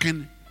people are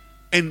talking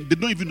and they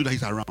don't even know that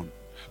he's around.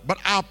 But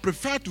I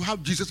prefer to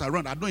have Jesus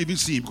around. I don't even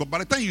see him, because by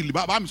the time you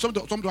leave,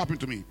 something happened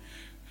to me.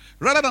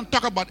 Rather than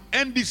talk about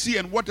NDC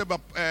and whatever,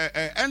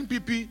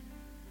 NPP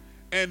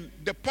and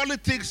the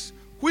politics,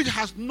 which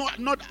has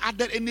not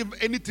added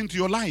anything to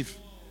your life.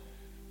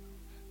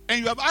 And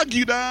you have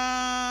argued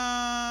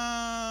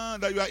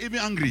that you are even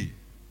angry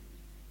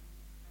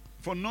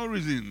for no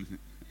reason.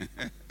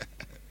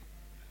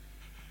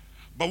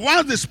 But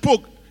once they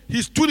spoke,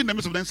 he stood in the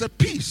midst of them and said,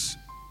 peace.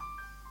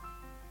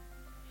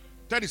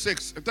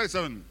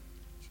 37.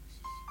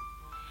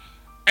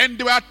 And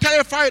they were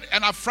terrified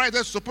and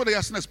affrighted, suppose they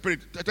had seen a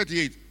spirit.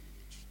 38.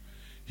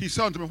 He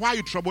said unto me, why are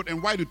you troubled,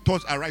 and why do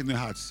thoughts arise in your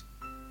hearts?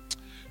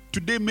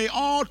 Today may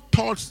all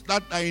thoughts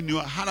that are in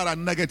your heart that are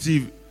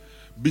negative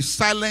be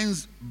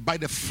silenced by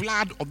the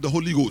flood of the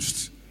Holy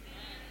Ghost.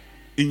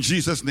 In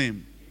Jesus'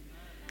 name.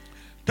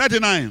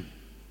 39.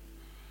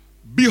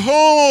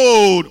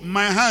 Behold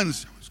my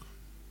hands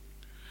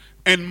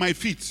and my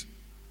feet.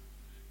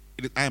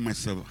 It is I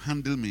myself.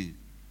 Handle me.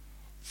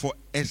 For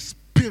a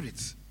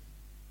spirit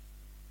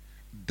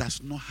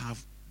does not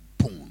have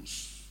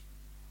bones.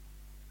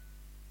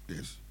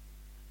 Yes.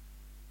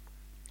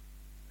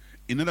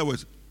 In other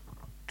words,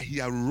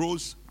 he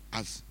arose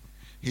as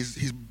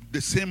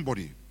the same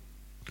body.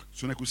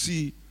 So I could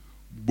see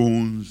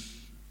bones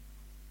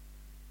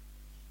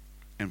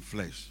and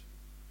flesh.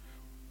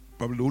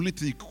 Probably the only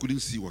thing he couldn't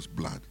see was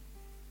blood.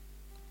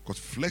 Because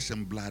flesh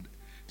and blood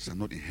shall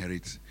not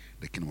inherit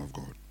the kingdom of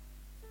God.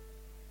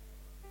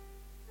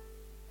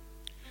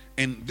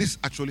 And this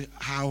actually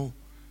how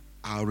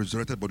our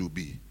resurrected body will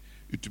be.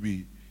 It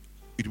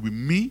will be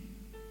me,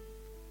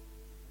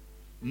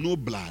 no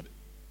blood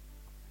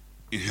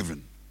in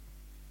heaven,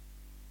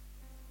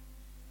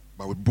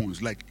 but with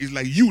bones. It's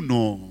like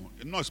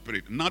not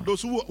spirit. Now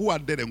those who are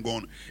dead and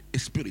gone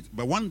is spirit.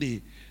 But one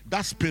day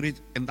that spirit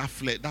and that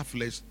flesh,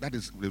 that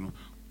is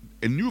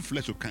a new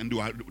flesh will can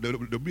do.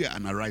 There'll be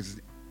an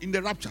arising in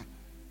the rapture,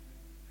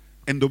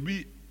 and there'll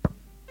be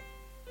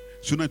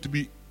soon to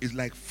be is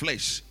like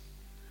flesh.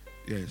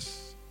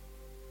 Yes,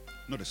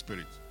 not a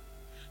spirit.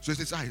 So it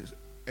says,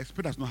 a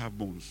spirit does not have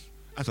bones,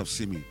 as I've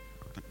seen me.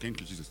 Thank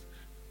you, Jesus.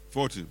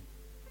 40.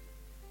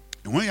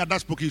 And when he had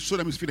that spoke, he showed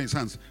them his feet and his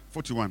hands.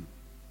 41.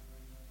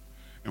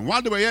 And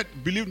while they were yet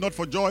believed not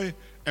for joy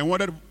and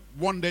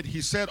wondered,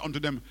 he said unto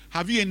them,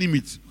 have ye any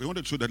meat? He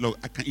wanted to show that, look,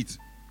 I can eat.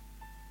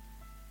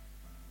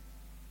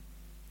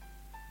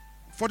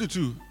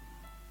 42.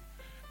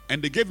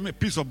 And they gave him a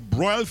piece of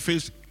broiled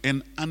fish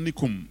and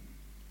anicum.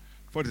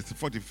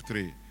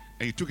 43.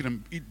 And he took it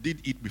and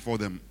did eat before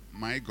them.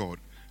 My God.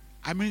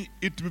 I mean,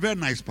 it will be very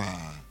nice,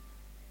 pa.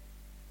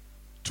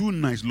 Too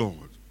nice,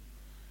 Lord.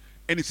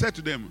 And he said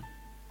to them,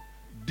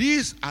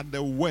 these are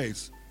the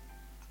words.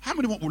 How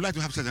many would like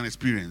to have such an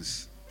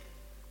experience?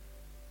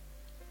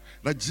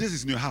 That Jesus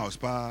is in your house,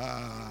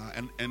 pa,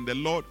 and the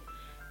Lord,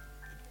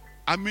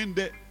 I mean,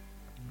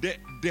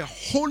 the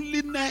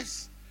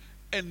holiness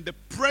and the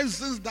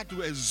presence that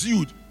will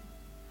exude,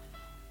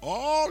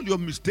 all your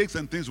mistakes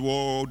and things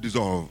will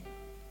dissolve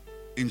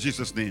in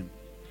Jesus' name.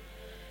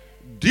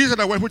 These are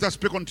the words which I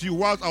spake unto you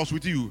whilst I was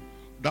with you,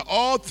 that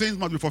all things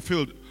must be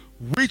fulfilled,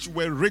 which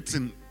were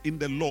written in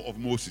the law of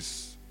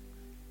Moses,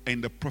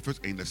 and the prophets,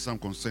 and the Psalm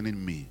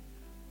concerning me.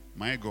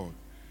 My God.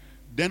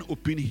 Then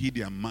open he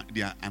their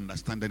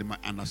understanding, they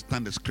might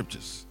understand the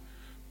scriptures.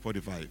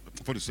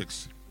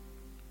 46.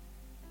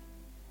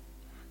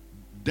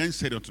 Then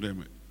said unto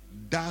them,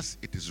 thus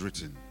it is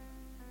written,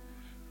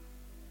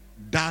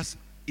 thus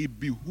it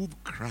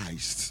behooved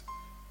Christ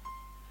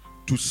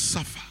to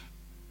suffer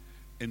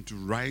and to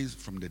rise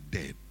from the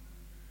dead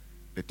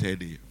the third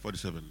day.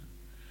 47.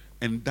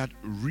 And that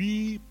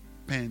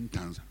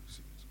repentance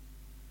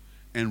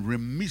and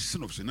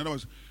remission of sin. In other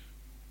words,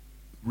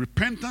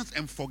 repentance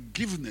and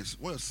forgiveness,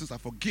 where your sins are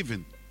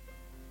forgiven,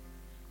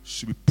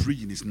 should be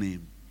preached in his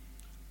name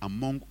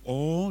among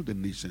all the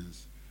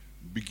nations,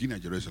 beginning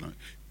at Jerusalem.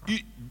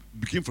 It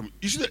became from,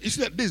 you see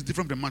that this is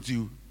different from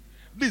Matthew,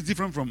 this is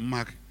different from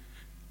Mark.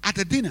 At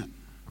a dinner,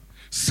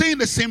 saying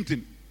the same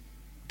thing,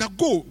 that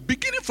go,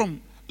 beginning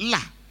from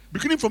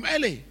beginning from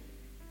LA,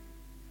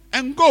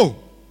 and go.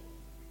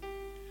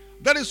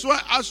 That is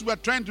why, as we are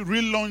trying to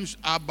relaunch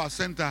our bar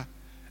center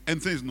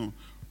and things,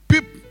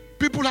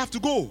 people have to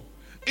go.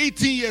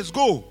 18 years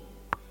go,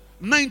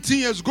 19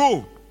 years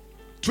go,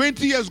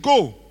 20 years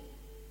go.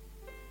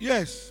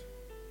 Yes.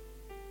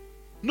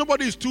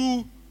 Nobody is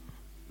too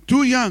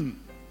young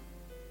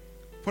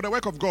for the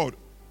work of God.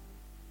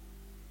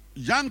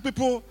 Young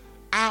people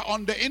are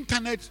on the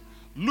internet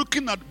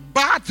looking at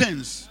bad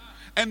things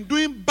and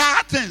doing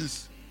bad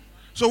things.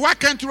 So why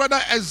can't you rather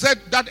exert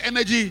that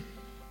energy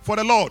for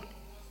the Lord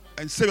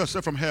and save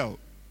yourself from hell?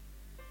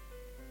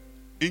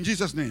 In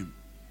Jesus' name.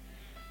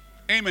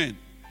 Amen.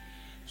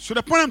 So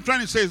the point I'm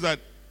trying to say is that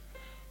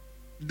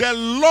the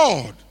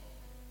Lord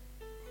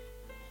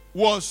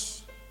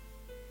was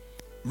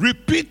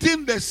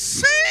repeating the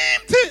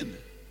same thing.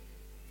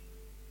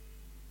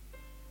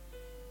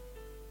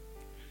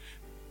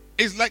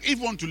 It's like if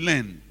you want to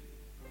learn,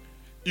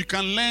 you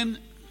can learn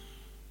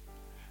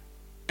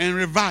and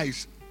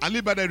revise. I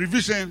live by the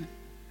revision,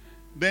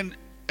 then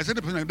a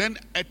certain percent, then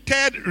a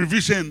third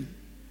revision.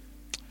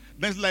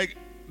 Then it's like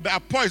the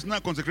apple is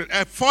not consecrated.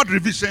 A fourth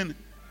revision,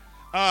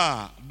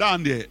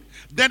 down there.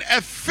 Then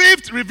a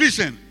fifth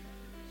revision.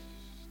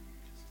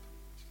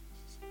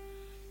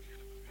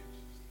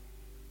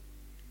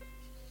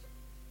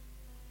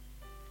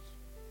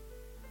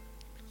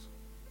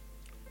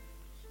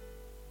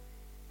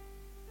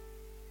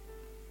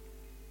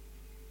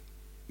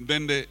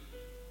 Then the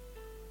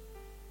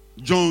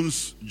John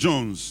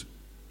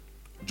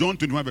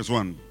 21 verse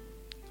 1.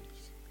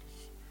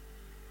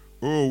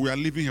 Oh, we are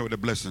living here with a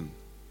blessing.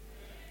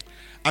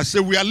 I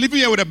say we are living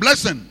here with a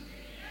blessing.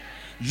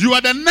 You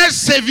are the next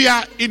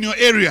savior in your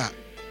area.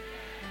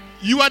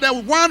 You are the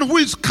one who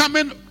is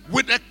coming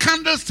with a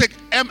candlestick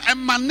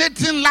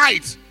emanating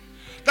light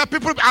that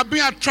people are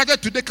being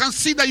attracted to. They can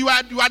see that you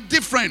are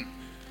different.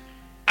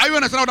 Are you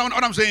understand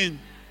what I'm saying?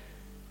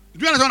 Do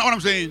you understand what I'm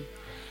saying?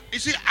 You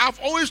see, I've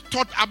always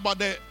thought about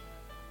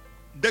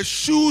the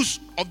shoes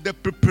of the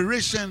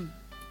preparation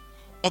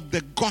of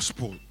the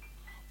gospel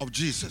of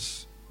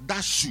Jesus.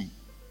 That shoe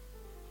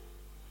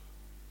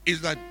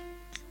is that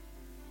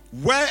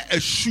wear a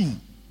shoe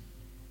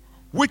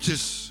which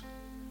is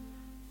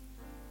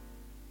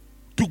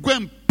to go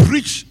and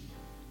preach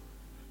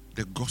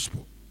the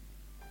gospel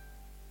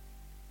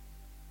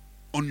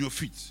on your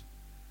feet.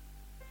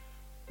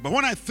 But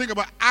when I think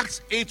about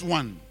Acts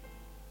 8:1,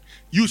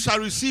 you shall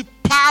receive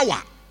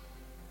power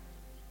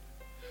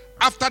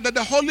after that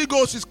the Holy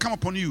Ghost is come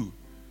upon you,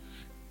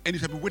 and you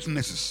shall be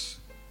witnesses.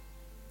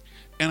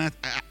 And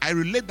I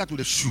relate that to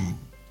the shoe.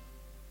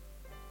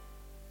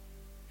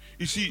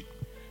 You see,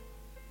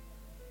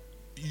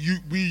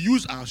 we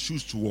use our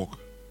shoes to walk.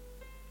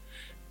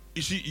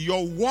 You see,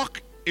 your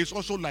walk is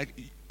also like,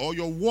 or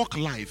your walk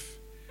life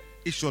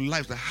is your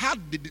life. How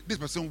did this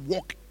person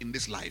walk in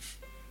this life?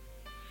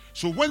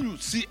 So when you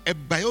see a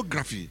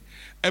biography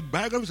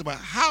is about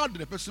how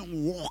did a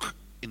person walk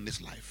in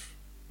this life.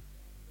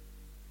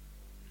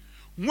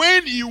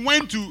 When you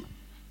went to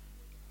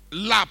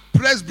La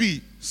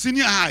Presby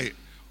Senior High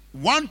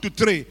 1 to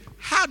 3,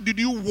 how did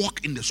you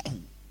walk in the school?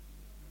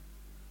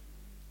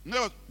 In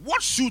other words,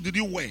 what shoe did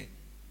you wear?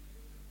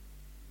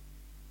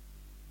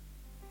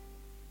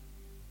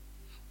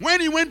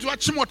 When you went to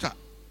Achimota,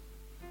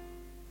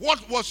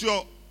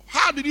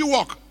 how did you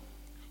walk?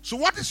 So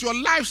what is your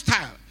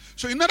lifestyle?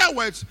 So in other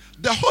words,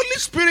 the Holy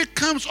Spirit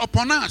comes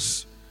upon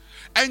us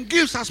and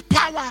gives us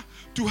power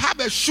to have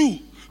a shoe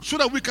so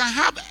that we can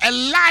have a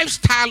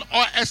lifestyle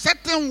or a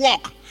certain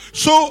walk.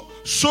 So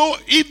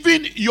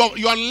even your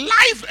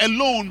life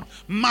alone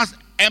must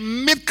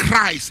emit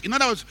Christ. In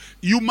other words,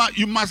 you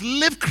must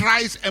live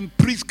Christ and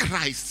preach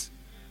Christ.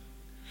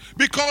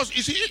 Because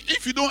you see,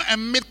 if you don't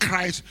emit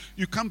Christ,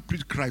 you can't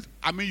preach Christ.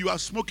 I mean, you are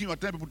smoking, you are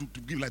telling people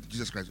to give life to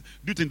Jesus Christ.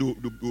 Do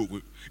you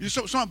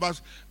think some of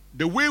us,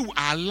 the way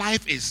our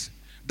life is,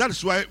 that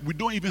is why we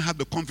don't even have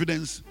the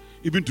confidence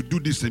even to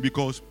do this thing.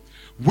 Because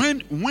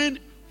when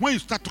you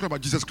start talking about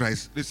Jesus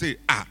Christ, they say,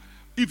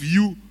 if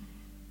you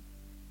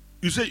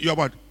say you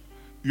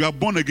are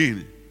born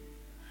again.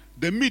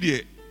 The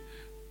media,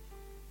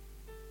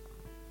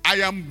 I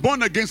am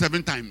born again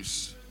 7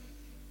 times.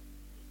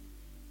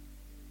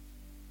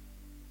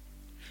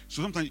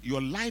 So sometimes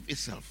your life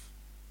itself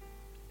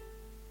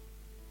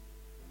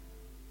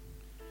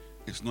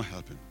is not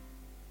helping.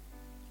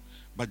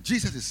 But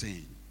Jesus is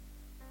saying,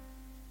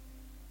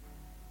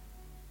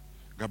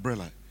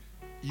 Gabriela,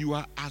 you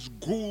are as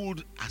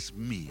gold as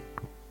me.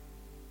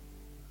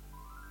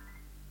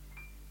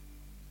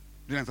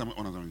 Do you understand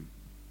what I'm saying?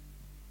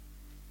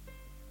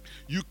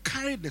 You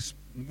carry this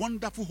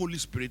wonderful Holy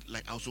Spirit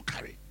like I also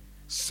carry.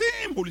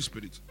 Same Holy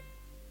Spirit.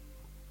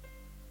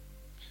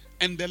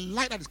 And the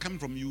light that is coming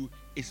from you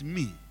is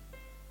me.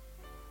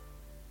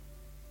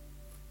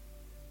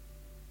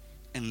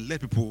 And let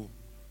people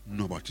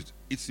know about it.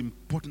 It's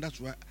important. That's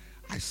why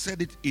I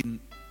said it in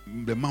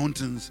the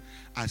mountains.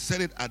 I said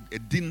it at a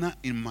dinner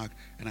in Mark.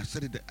 And I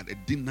said it at a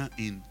dinner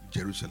in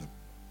Jerusalem.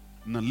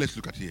 Now let's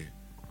look at here.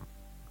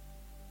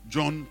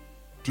 John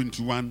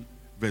 21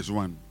 verse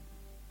 1.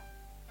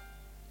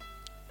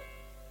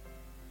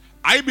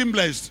 I've been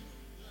blessed.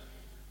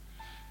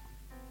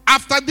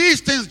 After these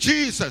things,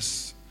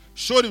 Jesus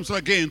showed himself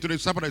again to the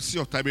disciples at the Sea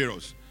of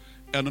Tiberias.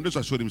 And on this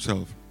one showed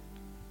himself.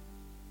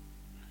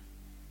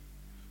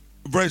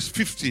 Verse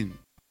 15.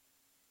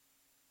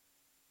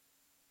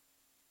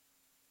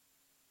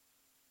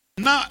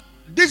 Now,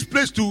 this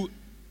place too,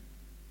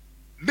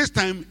 this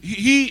time,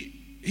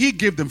 he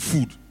gave them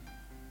food.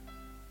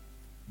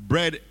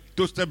 Bread,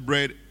 toasted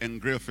bread, and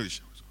grilled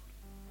fish.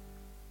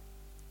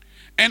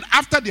 And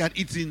after they had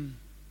eaten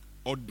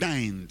or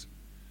dined,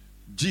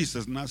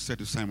 Jesus now said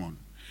to Simon,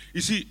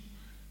 you see,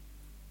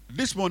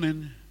 this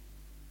morning,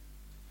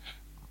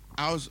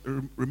 I was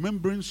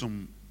remembering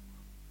some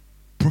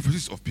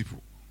prophecies of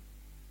people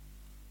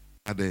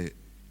at the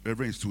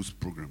Reverend Stu's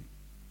program.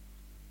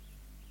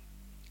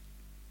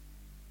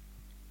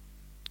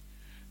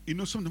 You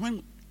know, sometimes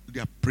when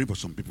they are praying for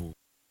some people,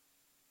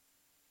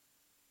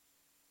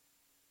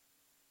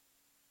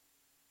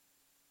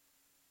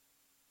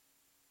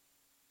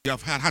 you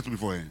have had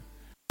before,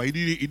 but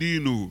he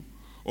didn't know,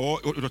 or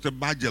it was a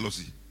bad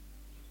jealousy.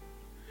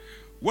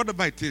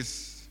 Whatever it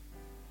is,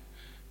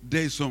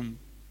 there is some,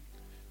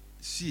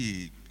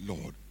 see,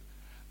 Lord,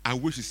 I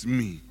wish it's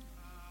me.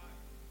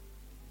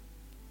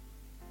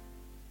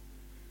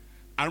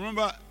 I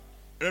remember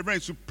Reverend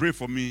used to pray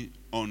for me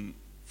on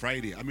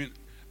Friday. I mean,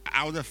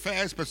 I was the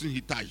first person he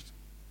touched.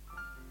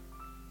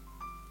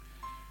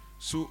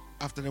 So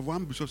after the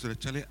one bishop said,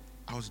 Charlie,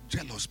 I was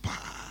jealous, pa.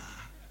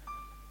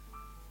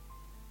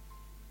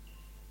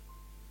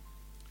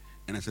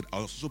 And I said, I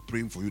was also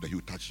praying for you that he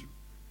would touch you.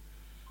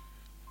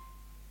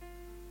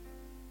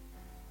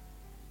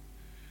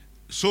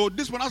 So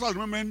this one, as I was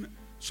remembering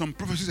some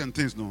prophecies and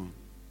things, no.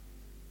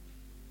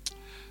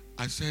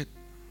 I said,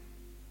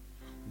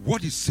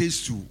 what he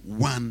says to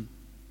one,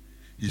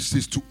 he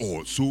says to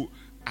all. So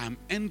I'm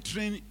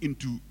entering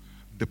into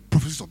the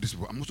prophecies of this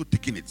book. I'm also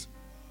taking it.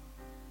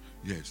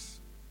 Yes.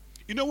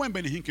 You know when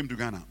Benny Hinn came to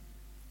Ghana?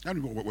 I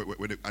don't know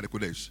at the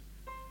Kodesh.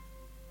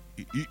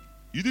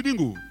 You didn't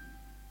go.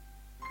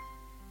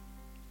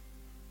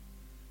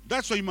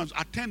 That's why you must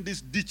attend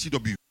this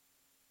DTW.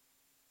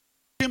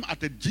 Came at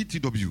the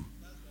GTW.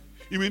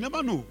 You may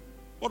never know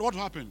what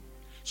happened.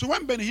 So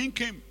when Benny Hinn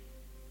came,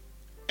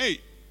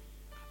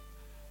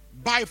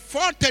 by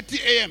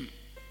 4:30 a.m.,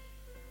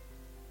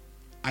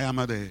 I am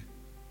at the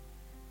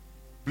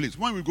place.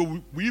 When we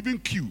go, we even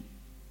queue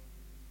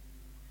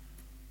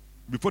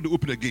before they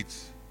open the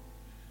gates.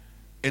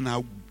 And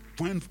I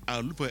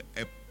look for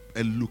a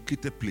a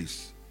located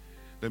place.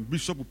 Then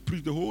bishop will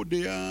preach the whole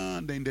day,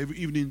 and then in the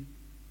evening,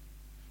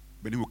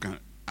 when he can.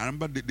 I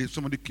remember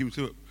somebody came and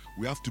said,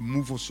 we have to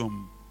move for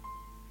some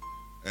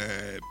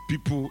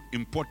people,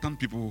 important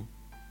people,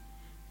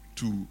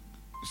 to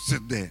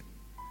sit there.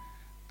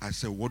 I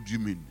said, what do you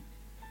mean?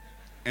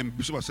 And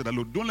Bishop said,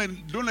 look, don't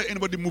let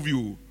anybody move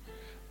you.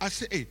 I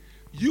said, hey,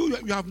 you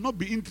have not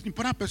been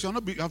important person.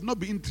 You have not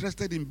been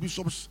interested in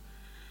bishops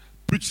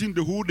preaching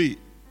the whole day.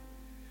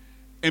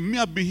 And me,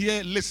 I've been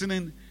here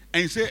listening,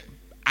 and you say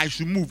I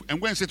should move.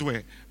 And when I say to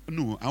her,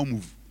 no, I'll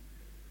move.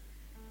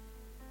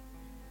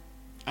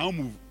 I'll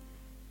move.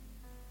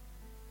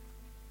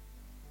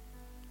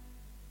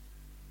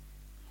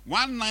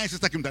 One night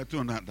sister came that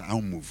told that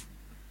I'll move.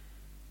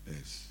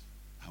 Yes,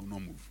 I will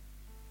not move.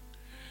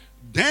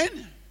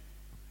 Then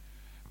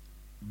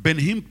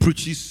Benhim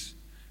preaches,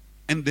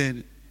 and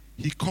then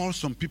he calls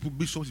some people,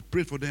 bishops, he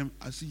prayed for them.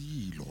 I say,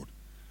 ye Lord,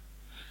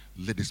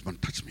 let this man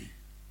touch me.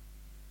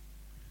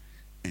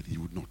 And he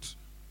would not.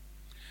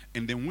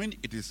 And then when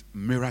it is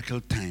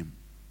miracle time,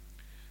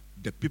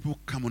 the people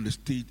come on the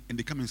stage and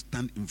they come and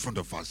stand in front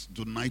of us.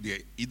 Tonight,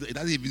 it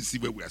doesn't even see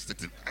where we are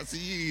sitting. I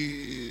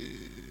see.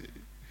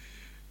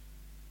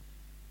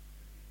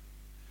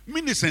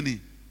 Miniseni.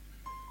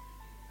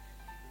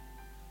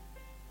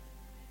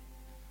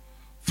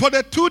 For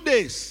the 2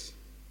 days.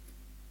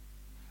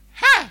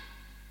 Ha!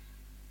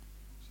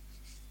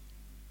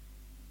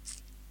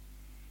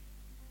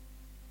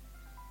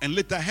 And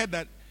later I heard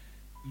that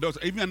there was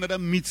even another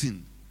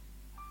meeting.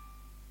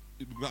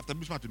 After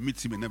Bishop had to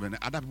meet him and everything,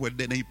 other people were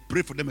there, and he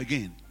prayed for them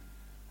again.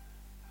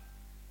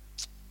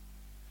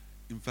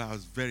 In fact, I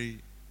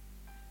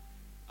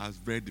was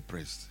very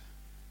depressed.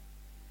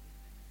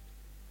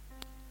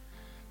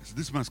 I said,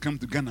 this man's come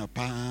to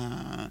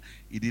Ghana,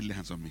 he did lay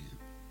hands on me.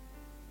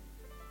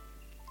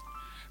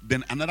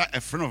 Then a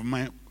friend of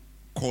mine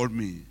called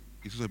me.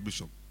 He was a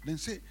bishop. Then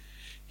say,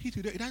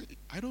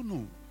 I don't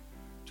know.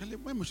 Charlie,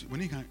 when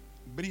he can,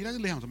 but he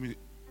doesn't lay hands on me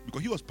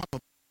because he was part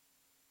of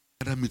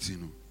that meeting.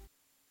 You know.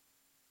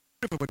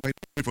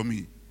 Pray for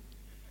me.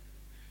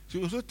 She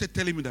was also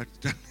telling me that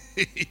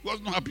he was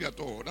not happy at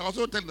all. I was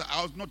also telling that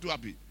I was not too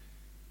happy.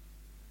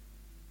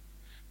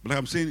 But like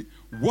I'm saying,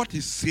 what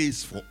he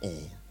says for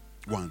all,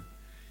 one,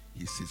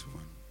 he says for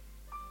one.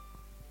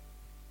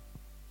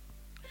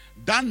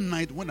 That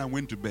night when I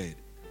went to bed,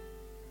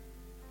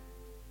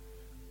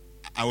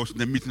 I was in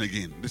the meeting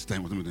again. This time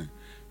I was in the meeting.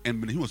 And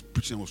when he was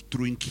preaching, I was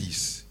throwing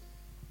keys.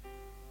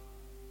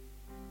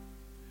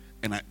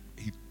 And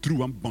he threw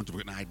one bunch of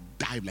it, and I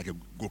dived like a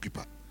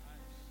goalkeeper.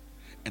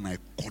 And I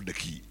caught the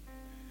key.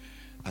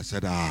 I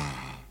said,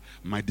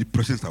 my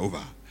depressions are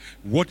over.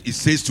 What he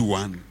says to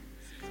one,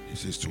 he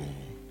says to all.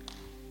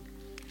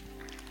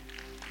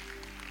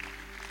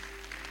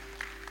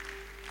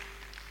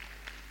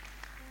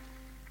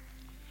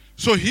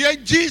 So here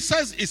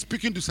Jesus is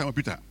speaking to Simon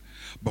Peter.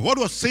 But what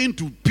was saying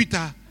to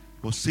Peter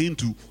was saying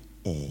to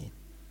all.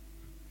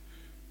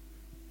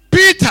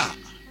 Peter,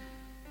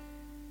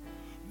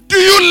 do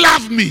you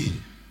love me?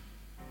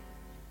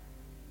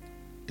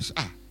 He said,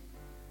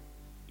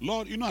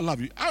 Lord, you know I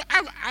love you.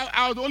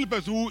 I was the only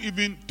person who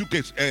even took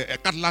a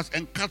cutlass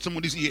and cut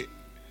somebody's ear.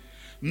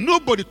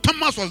 Nobody.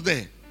 Thomas was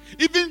there.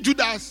 Even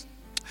Judas.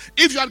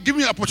 If you had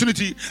given me an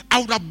opportunity,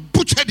 I would have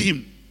butchered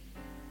him.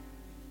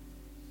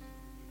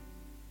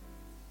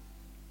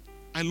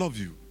 I love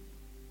you.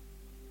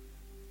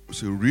 I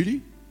say,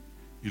 really?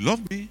 You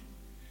love me?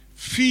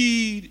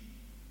 Feed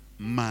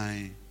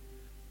my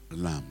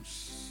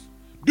lambs.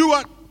 Do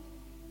what?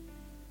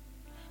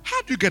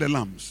 How do you get the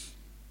lambs?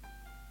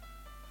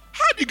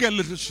 How do you get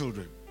little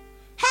children?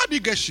 How do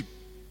you get sheep?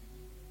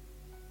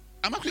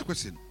 I'm asking you a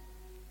question.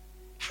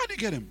 How do you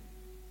get them?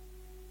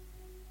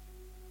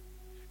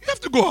 You have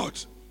to go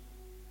out.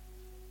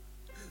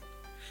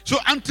 So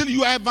until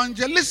you are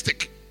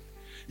evangelistic,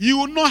 you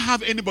will not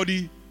have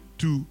anybody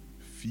to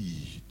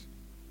feed.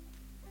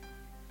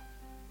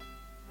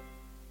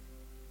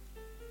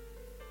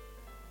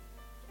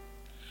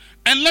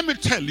 And let me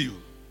tell you,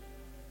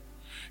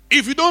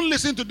 if you don't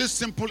listen to this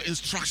simple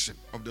instruction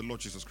of the Lord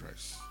Jesus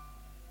Christ,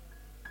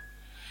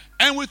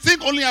 and we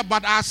think only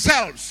about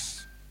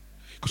ourselves,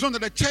 because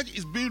the church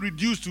is being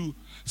reduced to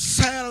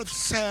self.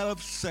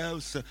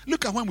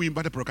 Look at when we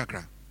invited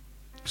Acccra.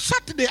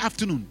 Saturday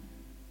afternoon,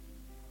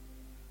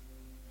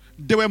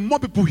 there were more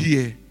people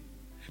here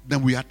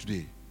than we are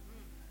today.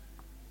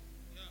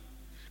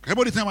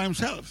 Everybody think about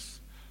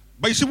themselves.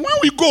 But you see, when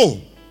we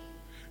go,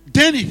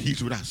 then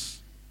he's with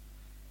us.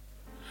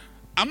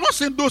 I'm not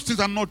saying those things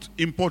are not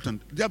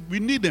important. We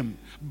need them.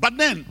 But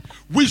then,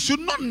 we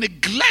should not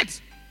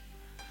neglect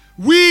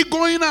we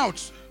going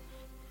out.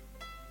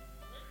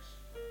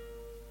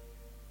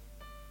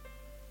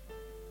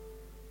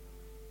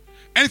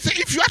 And say,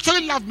 if you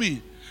actually love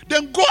me,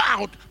 then go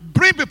out,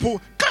 bring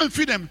people, come and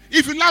feed them.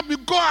 If you love me,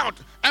 go out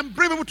and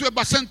bring people to a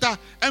bus center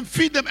and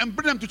feed them and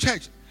bring them to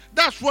church.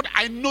 That's what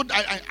I know.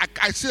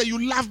 I say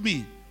you love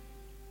me.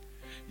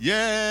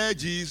 Yeah,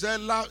 Jesus,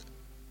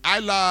 I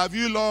love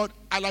you, Lord.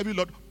 I love you,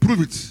 Lord.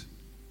 Prove it.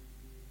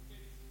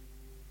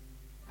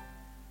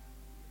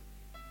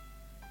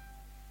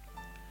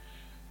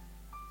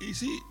 You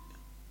see,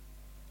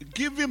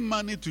 giving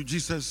money to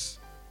Jesus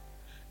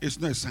is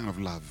not a sign of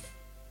love.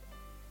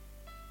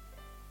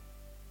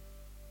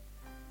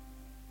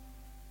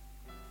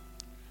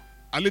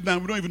 We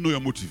don't even know your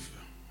motive.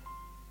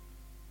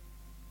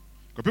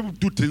 Because people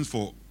do things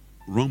for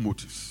wrong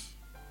motives.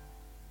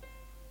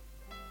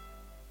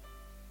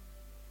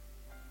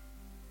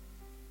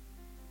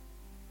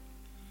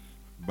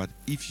 But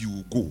if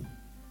you go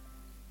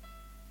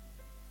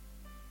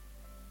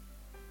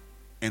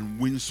and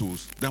win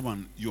souls, that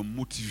one, your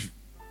motive,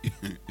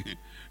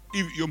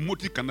 if your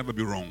motive can never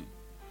be wrong,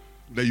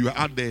 that you are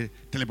out there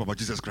telling about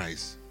Jesus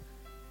Christ.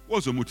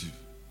 What's your motive?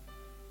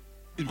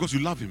 It's because you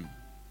love him.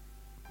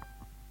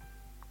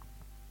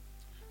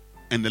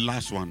 And the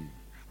last one,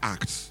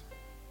 Acts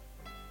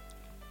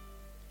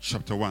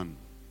chapter 1,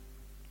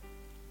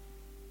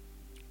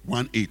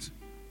 1:8.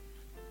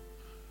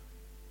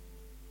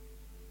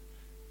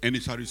 And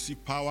you shall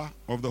receive power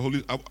of the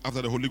Holy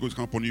after the Holy Ghost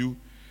come upon you,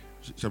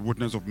 shall be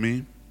witness of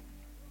me.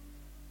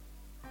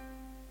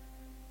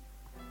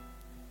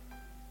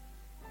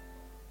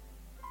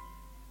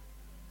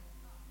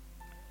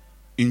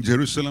 In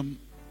Jerusalem.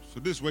 So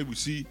this is where we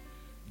see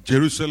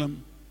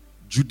Jerusalem,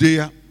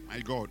 Judea, my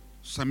God,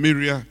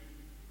 Samaria,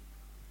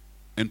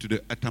 and to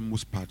the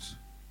uttermost parts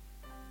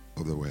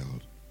of the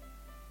world.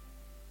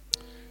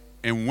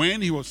 And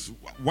when he was,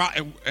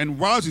 and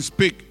whilst he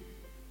spake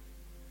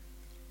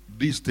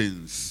these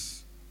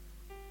things,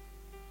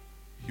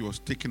 he was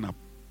taken up.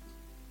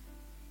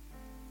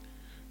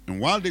 And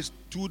while they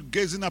stood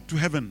gazing up to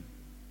heaven,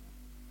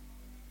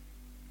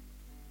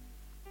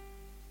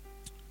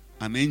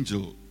 an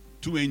angel,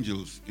 two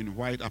angels in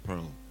white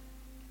apparel,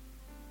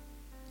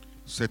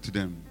 said to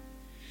them,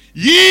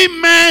 "Ye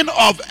men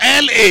of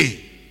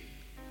Yalleh,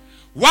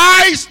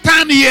 why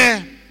stand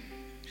here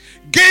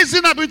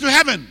gazing up into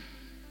heaven?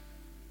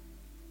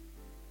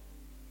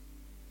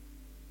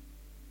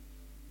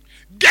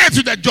 Get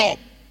to the job.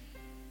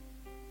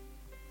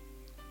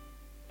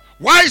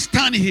 Why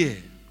stand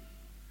here?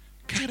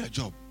 Get a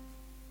job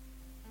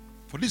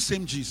for this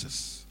same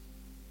Jesus.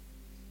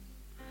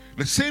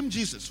 The same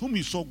Jesus whom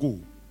you saw go,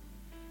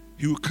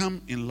 he will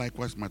come in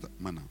likewise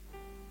manner."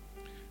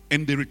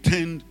 And they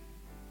returned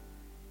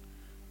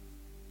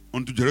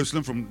unto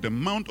Jerusalem from the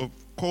mount of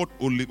called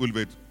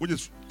Olivet, which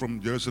is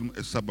from Jerusalem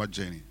a Sabbath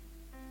journey.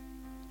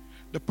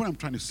 The point I'm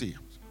trying to say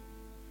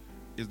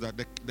is that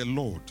the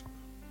Lord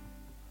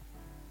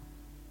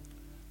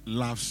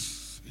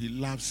loves, he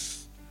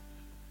loves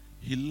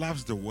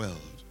the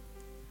world.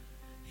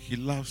 He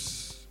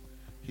loves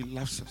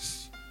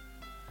us.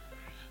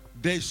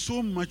 There is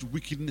so much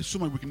wickedness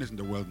in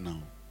the world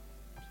now.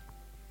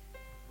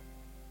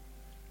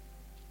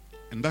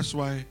 And that's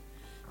why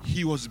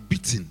he was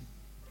beaten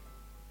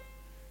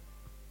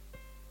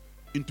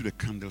into the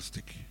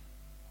candlestick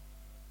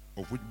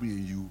of which me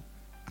and you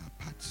are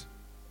part.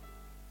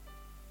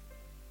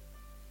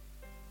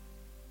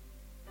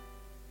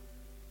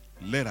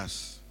 Let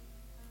us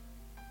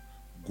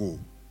go.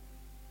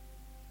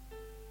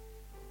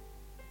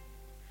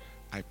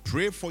 I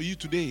pray for you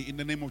today in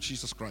the name of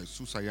Jesus Christ,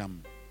 whose I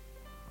am,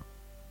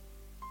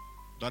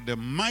 that the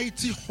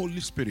mighty Holy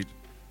Spirit,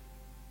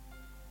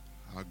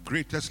 our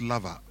greatest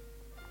lover,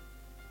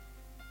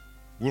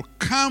 will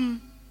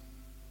come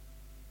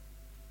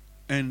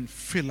and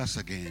fill us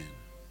again.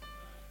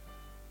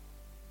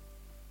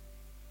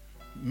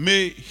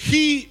 May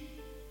he,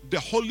 the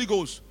Holy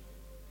Ghost,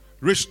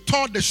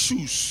 restore the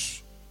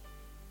shoes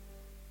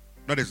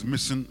that is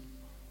missing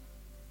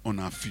on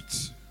our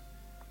feet.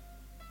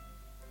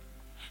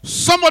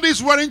 Somebody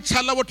is wearing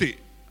chalawati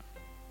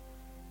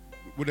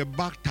with a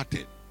back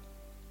tatted,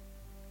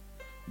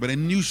 but a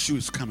new shoe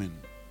is coming.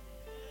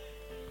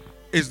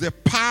 It's the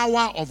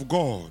power of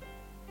God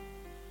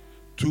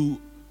to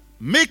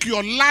make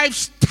your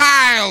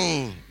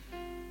lifestyle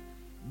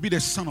be the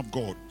Son of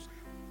God.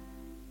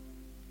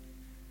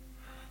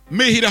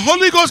 May the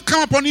Holy Ghost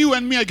come upon you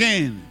and me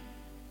again,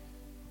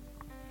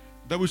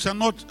 that we shall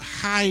not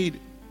hide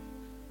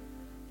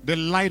the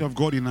light of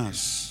God in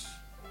us.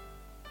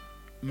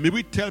 May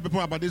we tell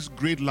people about this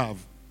great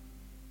love.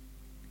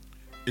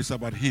 It's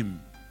about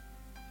him.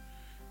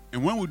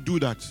 And when we do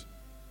that,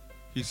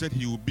 he said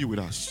he will be with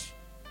us.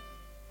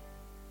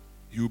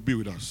 He will be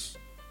with us.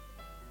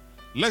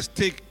 Let's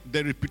take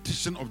the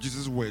repetition of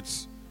Jesus'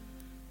 words.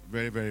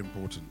 Very, very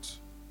important.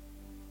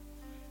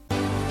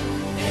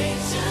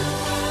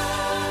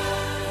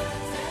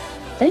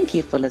 Thank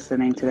you for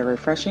listening to the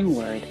Refreshing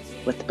Word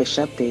with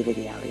Bishop David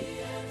Yalleh.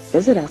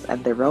 Visit us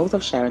at the Rose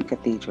of Sharon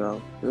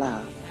Cathedral,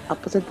 La,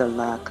 opposite the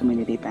La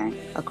Community Bank,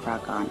 Acccra,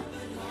 Ghana.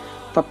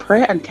 For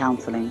prayer and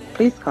counseling,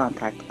 please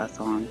contact us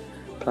on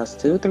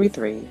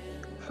 +233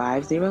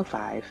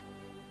 505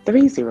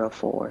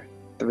 304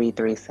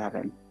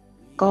 337.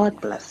 God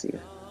bless you.